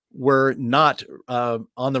 were not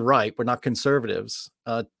on the right, were not conservatives.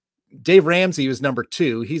 Dave Ramsey was number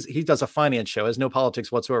 2. He does a finance show, has no politics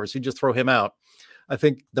whatsoever. So you just throw him out. I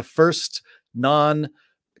think the first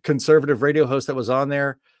non-conservative radio host that was on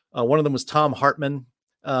there, one of them was Tom Hartman.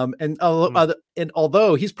 And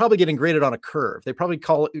although he's probably getting graded on a curve, they probably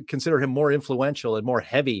consider him more influential and more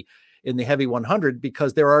heavy in the Heavy 100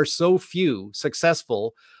 because there are so few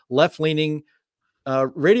successful left-leaning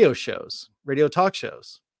radio talk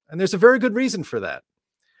shows. And there's a very good reason for that.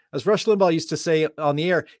 As Rush Limbaugh used to say on the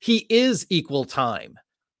air, he is equal time.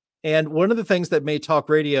 And one of the things that made talk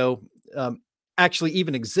radio actually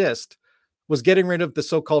even exist was getting rid of the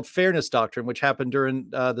so-called fairness doctrine, which happened during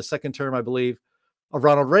the second term, I believe, of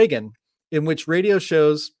Ronald Reagan, in which radio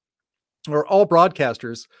shows or all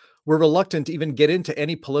broadcasters were reluctant to even get into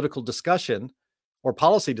any political discussion or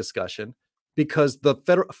policy discussion because the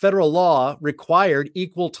federal law required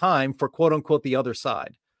equal time for quote unquote the other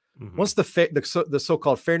side. Mm-hmm. Once the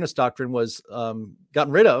so-called fairness doctrine was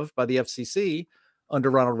gotten rid of by the FCC under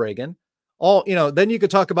Ronald Reagan, then you could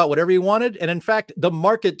talk about whatever you wanted. And in fact, the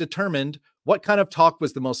market determined what kind of talk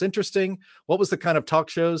was the most interesting, what was the kind of talk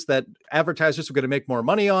shows that advertisers were going to make more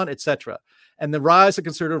money on, etc. And the rise of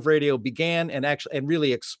conservative radio began and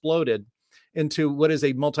really exploded into what is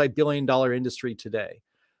a multi-billion-dollar industry today.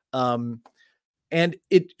 And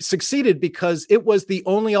it succeeded because it was the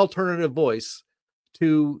only alternative voice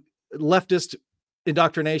to leftist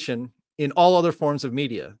indoctrination in all other forms of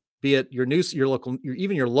media, be it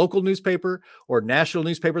even your local newspaper or national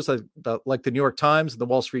newspapers like the New York Times, the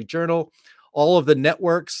Wall Street Journal, all of the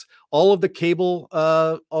networks, all the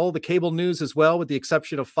cable news as well, with the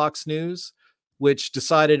exception of Fox News, which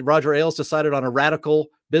Roger Ailes decided on a radical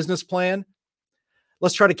business plan.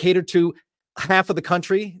 Let's try to cater to half of the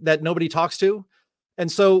country that nobody talks to. And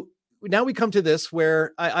so now we come to this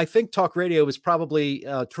where I think talk radio is probably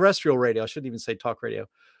terrestrial radio. I shouldn't even say talk radio.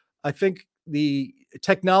 I think the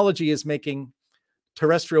technology is making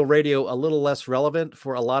terrestrial radio a little less relevant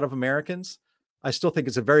for a lot of Americans. I still think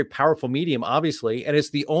it's a very powerful medium, obviously, and it's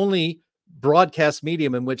the only broadcast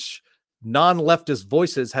medium in which non-leftist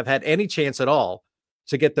voices have had any chance at all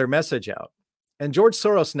to get their message out. And George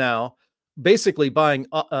Soros now basically buying,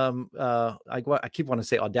 I keep wanting to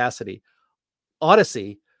say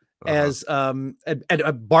Odyssey, as at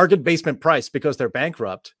a bargain basement price because they're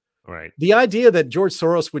bankrupt. Right. The idea that George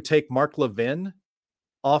Soros would take Mark Levin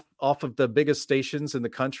off of the biggest stations in the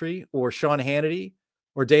country, or Sean Hannity,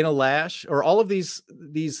 or Dana Lash, or all of these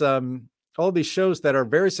shows that are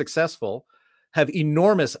very successful, have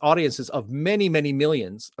enormous audiences of many, many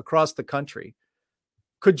millions across the country.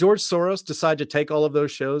 Could George Soros decide to take all of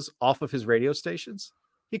those shows off of his radio stations?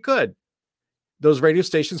 He could. Those radio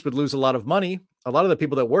stations would lose a lot of money. A lot of the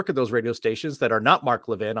people that work at those radio stations that are not Mark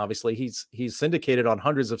Levin, obviously, he's syndicated on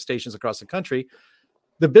hundreds of stations across the country.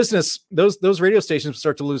 The business, those radio stations would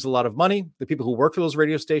start to lose a lot of money. The people who work for those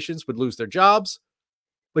radio stations would lose their jobs.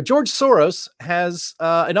 But George Soros has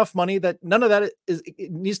enough money that none of that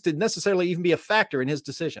needs to necessarily even be a factor in his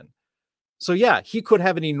decision. So yeah, he could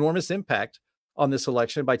have an enormous impact on this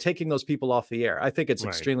election by taking those people off the air. I think it's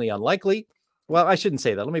extremely unlikely. Well, I shouldn't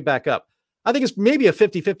say that. Let me back up. I think it's maybe a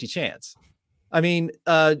 50-50 chance. I mean,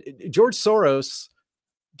 George Soros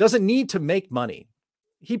doesn't need to make money.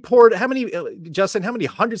 He poured how many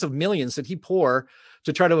hundreds of millions did he pour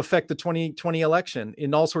to try to affect the 2020 election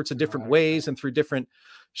in all sorts of different ways and through different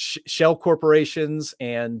shell corporations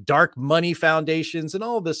and dark money foundations and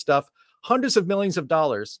all of this stuff. Hundreds of millions of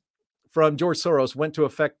dollars from George Soros went to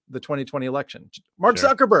affect the 2020 election. Mark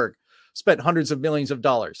Zuckerberg spent hundreds of millions of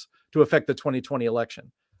dollars to affect the 2020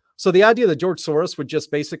 election. So the idea that George Soros would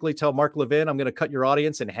just basically tell Mark Levin, I'm going to cut your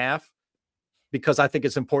audience in half because I think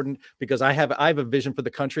it's important, because I have a vision for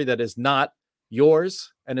the country that is not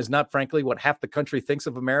yours and is not, frankly, what half the country thinks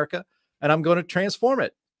of America. And I'm going to transform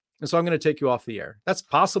it. And so I'm going to take you off the air. That's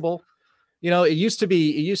possible. It used to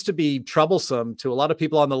be troublesome to a lot of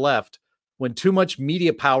people on the left when too much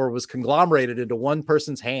media power was conglomerated into one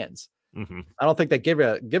person's hands. Mm-hmm. I don't think they give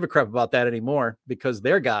a crap about that anymore, because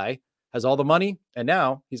their guy has all the money, and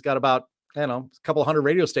now he's got about, a couple hundred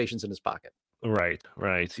radio stations in his pocket. Right.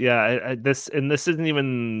 Yeah. This isn't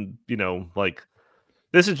even,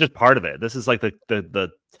 this is just part of it. This is like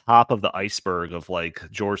the top of the iceberg of like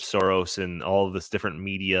George Soros and all of this different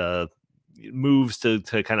media moves to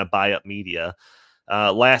kind of buy up media.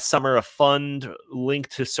 Last summer, a fund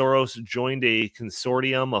linked to Soros joined a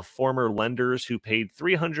consortium of former lenders who paid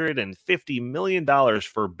 $350 million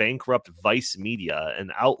for bankrupt Vice Media,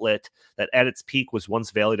 an outlet that at its peak was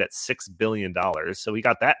once valued at $6 billion. So he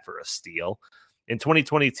got that for a steal. In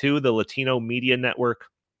 2022, the Latino Media Network,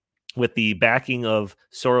 with the backing of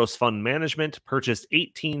Soros Fund Management, purchased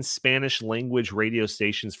 18 Spanish-language radio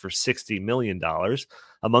stations for $60 million.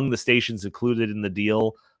 Among the stations included in the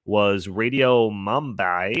deal was Radio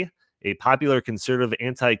Mambay, a popular conservative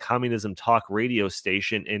anti-communism talk radio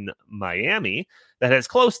station in Miami that has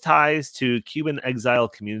close ties to Cuban exile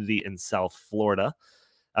community in South Florida.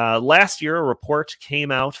 Last year, a report came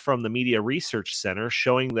out from the Media Research Center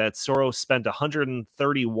showing that Soros spent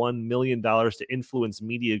 $131 million to influence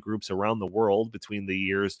media groups around the world between the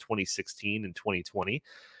years 2016 and 2020.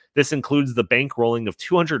 This includes the bankrolling of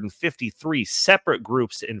 253 separate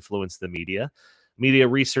groups to influence the media. Media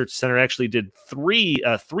Research Center actually did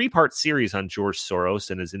three-part series on George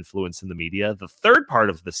Soros and his influence in the media. The third part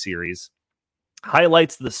of the series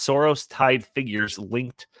highlights the Soros-tied figures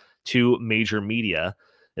linked to major media.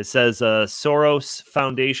 It says Soros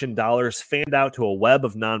Foundation dollars fanned out to a web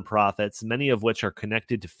of nonprofits, many of which are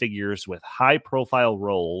connected to figures with high-profile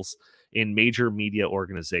roles in major media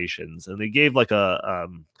organizations. And they gave like a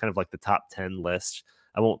kind of like the top 10 list.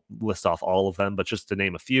 I won't list off all of them, but just to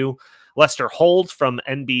name a few. Lester Holt from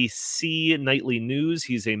NBC Nightly News.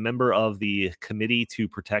 He's a member of the Committee to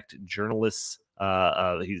Protect Journalists.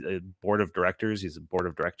 He's a board of directors. He's a board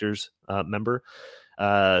of directors member.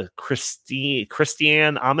 Christiane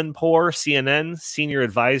Amanpour, CNN, senior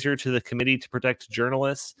advisor to the Committee to Protect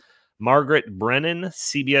Journalists. Margaret Brennan,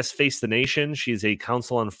 CBS Face the Nation. She's a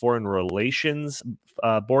Council on Foreign Relations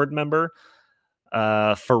board member.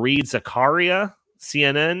 Fareed Zakaria,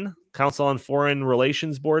 CNN, Council on Foreign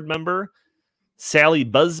Relations board member. Sally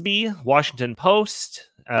Busby, Washington Post,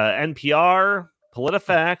 NPR,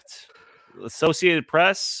 PolitiFact, Associated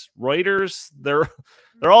Press, Reuters. They're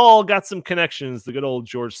all got some connections. The good old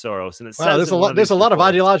George Soros, and it says there's a lot of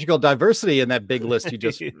ideological diversity in that big list you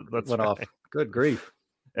just went off. Good grief.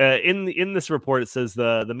 In this report, it says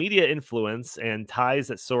the media influence and ties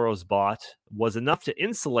that Soros bought was enough to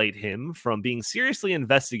insulate him from being seriously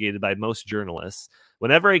investigated by most journalists.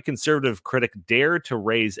 Whenever a conservative critic dared to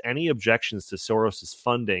raise any objections to Soros's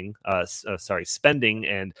spending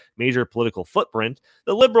and major political footprint,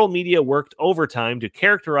 the liberal media worked overtime to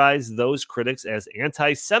characterize those critics as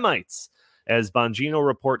anti-Semites. As Bongino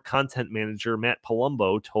Report content manager Matt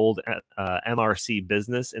Palumbo told MRC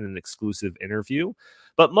Business in an exclusive interview.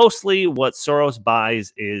 But mostly what Soros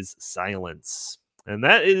buys is silence. And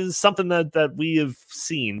that is something that we have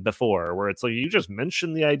seen before, where it's like you just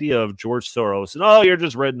mentioned the idea of George Soros and, you're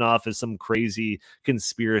just written off as some crazy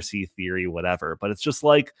conspiracy theory, whatever. But it's just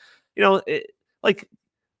like, like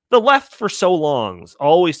the left for so long is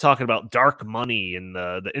always talking about dark money and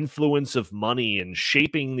the influence of money and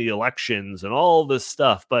shaping the elections and all this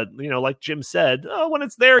stuff. But, like Jim said, when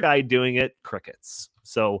it's their guy doing it, crickets.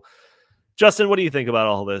 So, Justin, what do you think about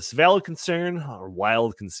all this? Valid concern or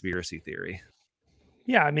wild conspiracy theory?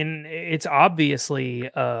 Yeah, I mean, it's obviously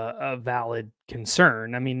a valid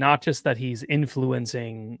concern. I mean, not just that he's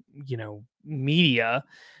influencing, media.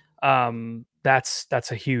 That's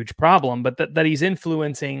a huge problem, but that he's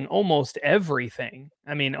influencing almost everything.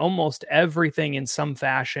 I mean, almost everything in some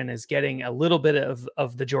fashion is getting a little bit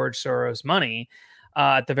of the George Soros money,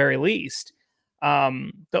 at the very least.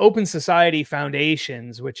 The Open Society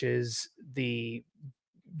Foundations, which is the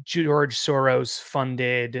George Soros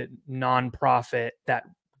funded nonprofit that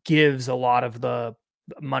gives a lot of the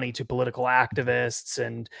money to political activists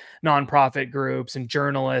and nonprofit groups and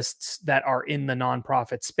journalists that are in the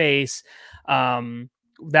nonprofit space.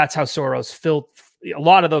 That's how Soros a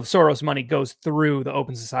lot of the Soros money goes through the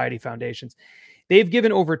Open Society Foundations. They've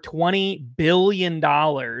given over $20 billion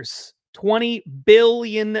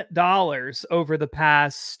over the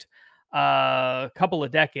past couple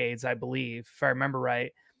of decades, I believe, if I remember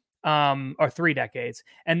right, or 3 decades.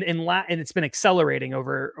 And it's been accelerating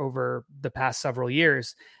over the past several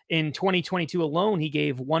years. In 2022 alone, he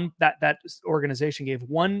gave that organization gave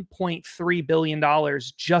 $1.3 billion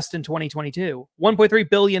just in 2022. $1.3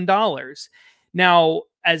 billion. Now,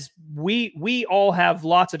 as we all have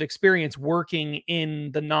lots of experience working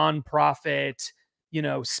in the nonprofit,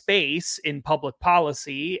 space in public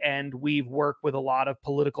policy, and we've worked with a lot of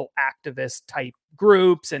political activist type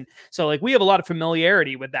groups, and so like we have a lot of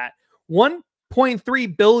familiarity with that.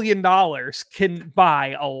 $1.3 billion can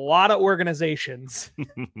buy a lot of organizations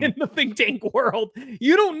in the think tank world.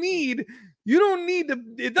 You don't need to,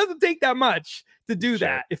 it doesn't take that much to do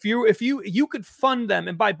that. If you could fund them,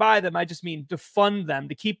 and by buy them, I just mean to fund them,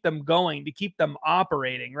 to keep them going, to keep them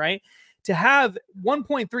operating, right? To have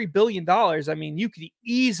 $1.3 billion, I mean, you could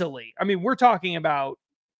easily, we're talking about,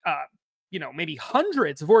 maybe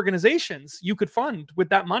hundreds of organizations you could fund with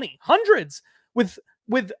that money, hundreds with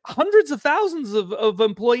hundreds of thousands of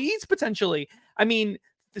employees, potentially. I mean,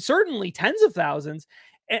 certainly tens of thousands,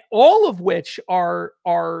 all of which are,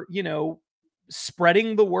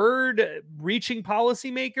 spreading the word, reaching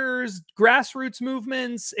policymakers, grassroots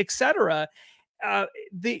movements, etc. How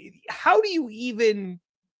do you even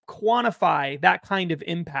quantify that kind of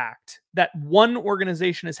impact that one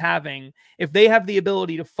organization is having if they have the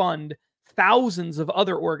ability to fund thousands of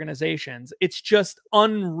other organizations? It's just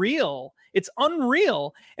unreal. It's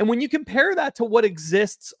unreal. And when you compare that to what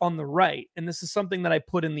exists on the right, and this is something that I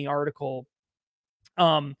put in the article,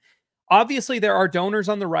 obviously there are donors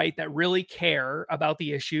on the right that really care about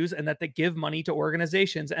the issues and that they give money to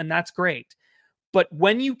organizations, and that's great. But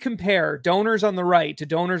when you compare donors on the right to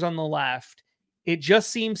donors on the left, it just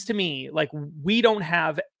seems to me like we don't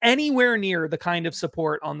have anywhere near the kind of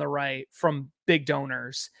support on the right from big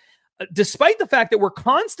donors, despite the fact that we're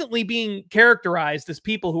constantly being characterized as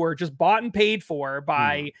people who are just bought and paid for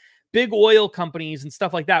by big oil companies and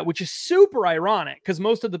stuff like that, which is super ironic because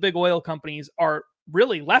most of the big oil companies are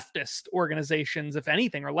really leftist organizations, if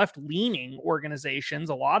anything, or left-leaning organizations,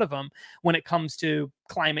 a lot of them, when it comes to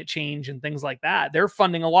climate change and things like that. They're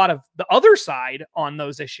funding a lot of the other side on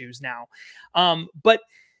those issues now. But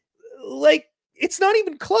like, it's not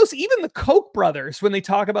even close. Even the Koch brothers, when they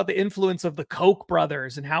talk about the influence of the Koch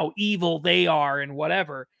brothers and how evil they are and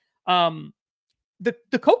whatever,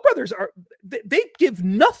 the Koch brothers they give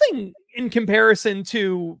nothing in comparison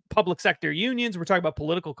to public sector unions. We're talking about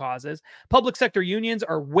political causes. Public sector unions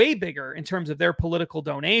are way bigger in terms of their political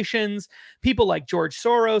donations. People like George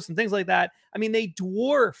Soros and things like that. I mean, they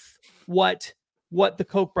dwarf what the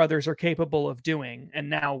Koch brothers are capable of doing. And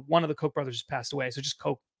now one of the Koch brothers has passed away. So just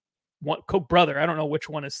Koch brother. I don't know which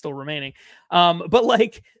one is still remaining. But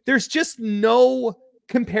like, there's just no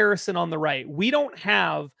comparison on the right. We don't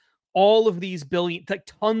have all of these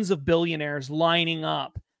tons of billionaires lining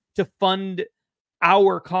up to fund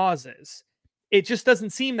our causes. It just doesn't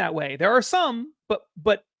seem that way. There are some,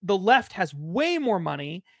 but the left has way more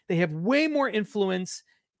money. They have way more influence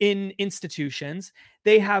in institutions.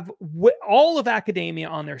 They have all of academia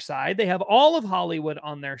on their side. They have all of Hollywood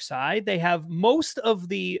on their side. They have most of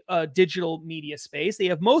the digital media space. They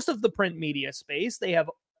have most of the print media space. They have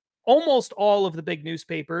almost all of the big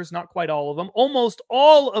newspapers, not quite all of them, almost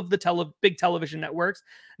all of the big television networks,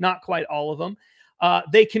 not quite all of them.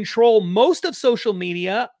 They control most of social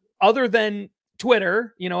media other than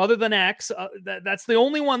Twitter, other than X. That's the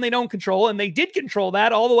only one they don't control. And they did control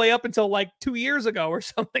that all the way up until like 2 years ago or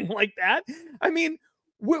something like that. I mean,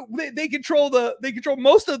 they control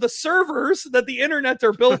most of the servers that the internets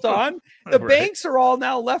are built on. The right. Banks are all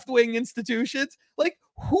now left-wing institutions. Like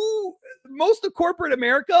most of corporate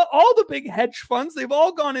America, all the big hedge funds, they've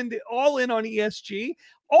all gone all in on ESG.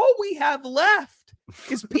 All we have left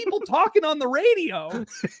is people talking on the radio,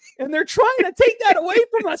 and they're trying to take that away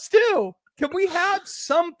from us too. Can we have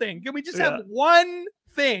something? Can we just have one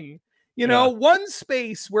thing? One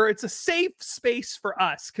space where it's a safe space for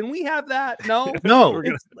us. Can we have that? No, no.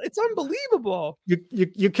 It's unbelievable.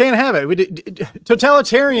 You can't have it.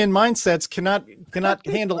 Totalitarian mindsets cannot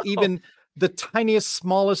handle even the tiniest,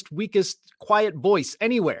 smallest, weakest, quiet voice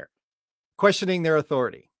anywhere questioning their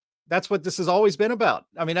authority. That's what this has always been about.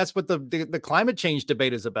 I mean, that's what the climate change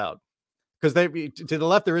debate is about. Because to the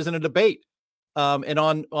left, there isn't a debate. And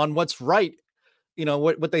on what's right,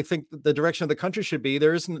 what they think the direction of the country should be,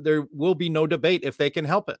 there will be no debate if they can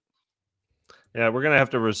help it. Yeah, we're gonna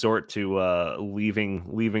have to resort to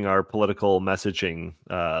leaving our political messaging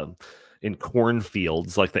in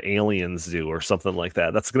cornfields like the aliens do, or something like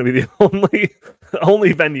that. That's gonna be the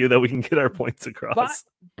only venue that we can get our points across.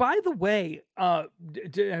 By the way,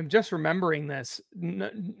 I'm just remembering this.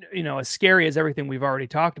 As scary as everything we've already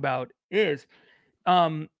talked about is,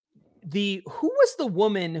 who was the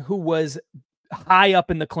woman who was high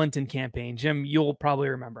up in the Clinton campaign? Jim, you'll probably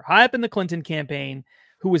remember. High up in the Clinton campaign,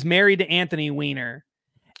 who was married to Anthony Weiner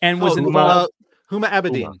and was involved. Huma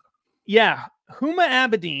Abedin. Yeah. Huma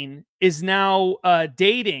Abedin is now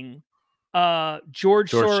dating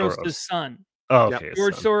George Soros' son. Oh, okay.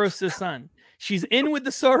 George Soros' son. She's in with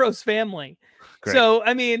the Soros family. Great. So,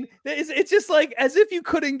 I mean, it's just like as if you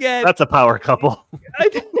couldn't get... That's a power couple.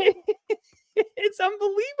 It's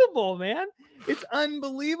unbelievable, man. It's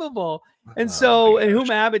unbelievable. And so, and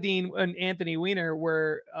Huma Abedin and Anthony Weiner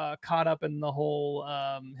were caught up in the whole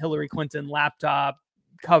Hillary Clinton laptop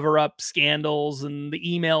cover-up scandals and the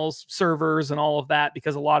emails servers and all of that,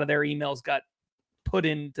 because a lot of their emails got put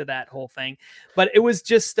into that whole thing. But it was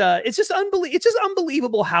just, it's just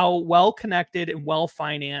unbelievable how well connected and well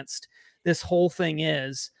financed this whole thing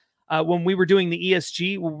is. When we were doing the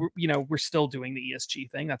ESG, we're still doing the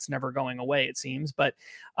ESG thing. That's never going away, it seems. But,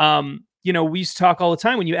 we used to talk all the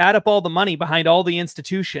time. When you add up all the money behind all the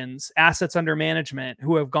institutions, assets under management,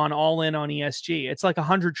 who have gone all in on ESG, it's like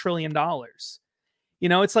 $100 trillion.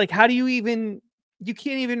 It's like, how do you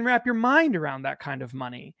can't even wrap your mind around that kind of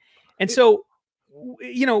money. And so,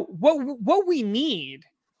 what we need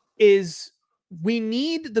is, we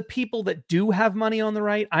need the people that do have money on the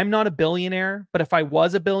right. I'm not a billionaire, but if I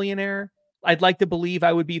was a billionaire, I'd like to believe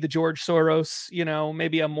I would be the George Soros,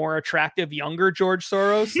 maybe a more attractive, younger George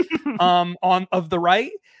Soros of the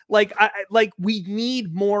right. We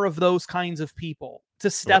need more of those kinds of people to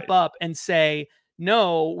step up and say,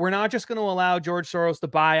 no, we're not just going to allow George Soros to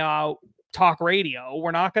buy out talk radio.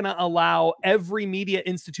 We're not going to allow every media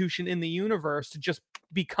institution in the universe to just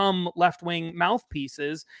become left-wing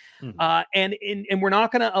mouthpieces. And we're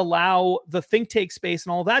not going to allow the think tank space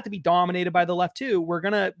and all that to be dominated by the left too. We're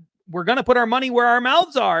going to put our money where our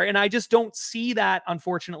mouths are. And I just don't see that,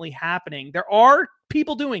 unfortunately, happening. There are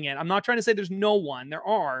people doing it. I'm not trying to say there's no one. There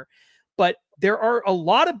are, but there are a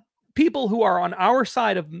lot of people who are on our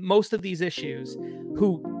side of most of these issues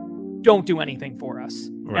who don't do anything for us.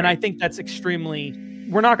 Right. And I think that's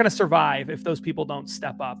we're not going to survive if those people don't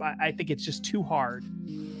step up. I think it's just too hard.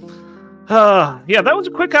 Yeah, that was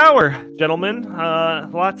a quick hour, gentlemen.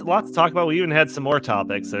 Lots to talk about. We even had some more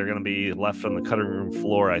topics that are going to be left on the cutting room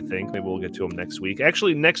floor, I think. Maybe we'll get to them next week.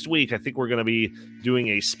 Actually, next week, I think we're going to be doing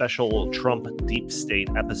a special Trump deep state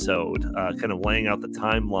episode, kind of laying out the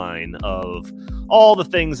timeline of all the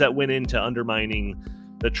things that went into undermining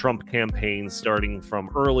the Trump campaign, starting from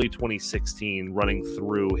early 2016, running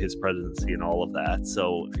through his presidency and all of that.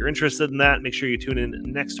 So if you're interested in that, make sure you tune in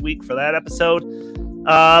next week for that episode.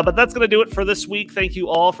 But that's going to do it for this week. Thank you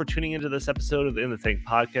all for tuning into this episode of the In the Tank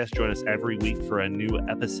podcast. Join us every week for a new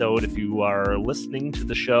episode. If you are listening to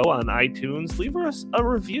the show on iTunes, leave us a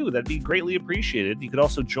review. That'd be greatly appreciated. You could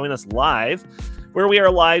also join us live, where we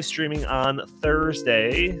are live streaming on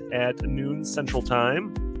Thursday at noon Central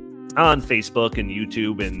Time on Facebook and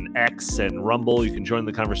YouTube and X and Rumble. You can join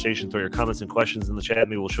the conversation, throw your comments and questions in the chat.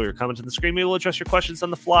 Maybe we'll show your comments on the screen. Maybe we'll address your questions on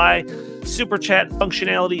the fly. Super chat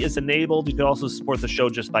functionality is enabled. You can also support the show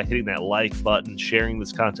just by hitting that like button, sharing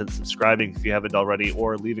this content, subscribing if you haven't already,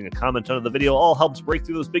 or leaving a comment under the video. All helps break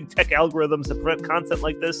through those big tech algorithms that prevent content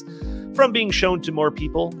like this from being shown to more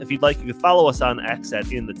people. If you'd like, you can follow us on X at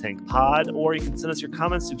In The Tank Pod, or you can send us your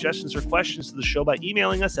comments, suggestions, or questions to the show by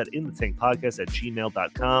emailing us at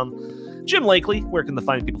inthetankpodcast@gmail.com. Jim Lakely, where can the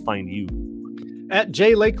fine people find you? At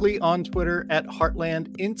J Lakely on Twitter, at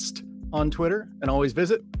Heartland Inst on Twitter, and always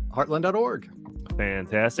visit heartland.org.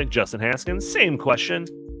 Fantastic. Justin Haskins, same question.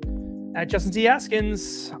 At Justin T.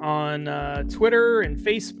 Haskins on Twitter and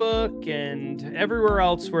Facebook and everywhere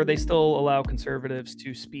else where they still allow conservatives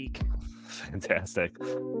to speak. Fantastic.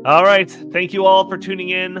 All right. Thank you all for tuning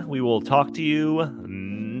in. We will talk to you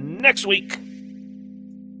next week.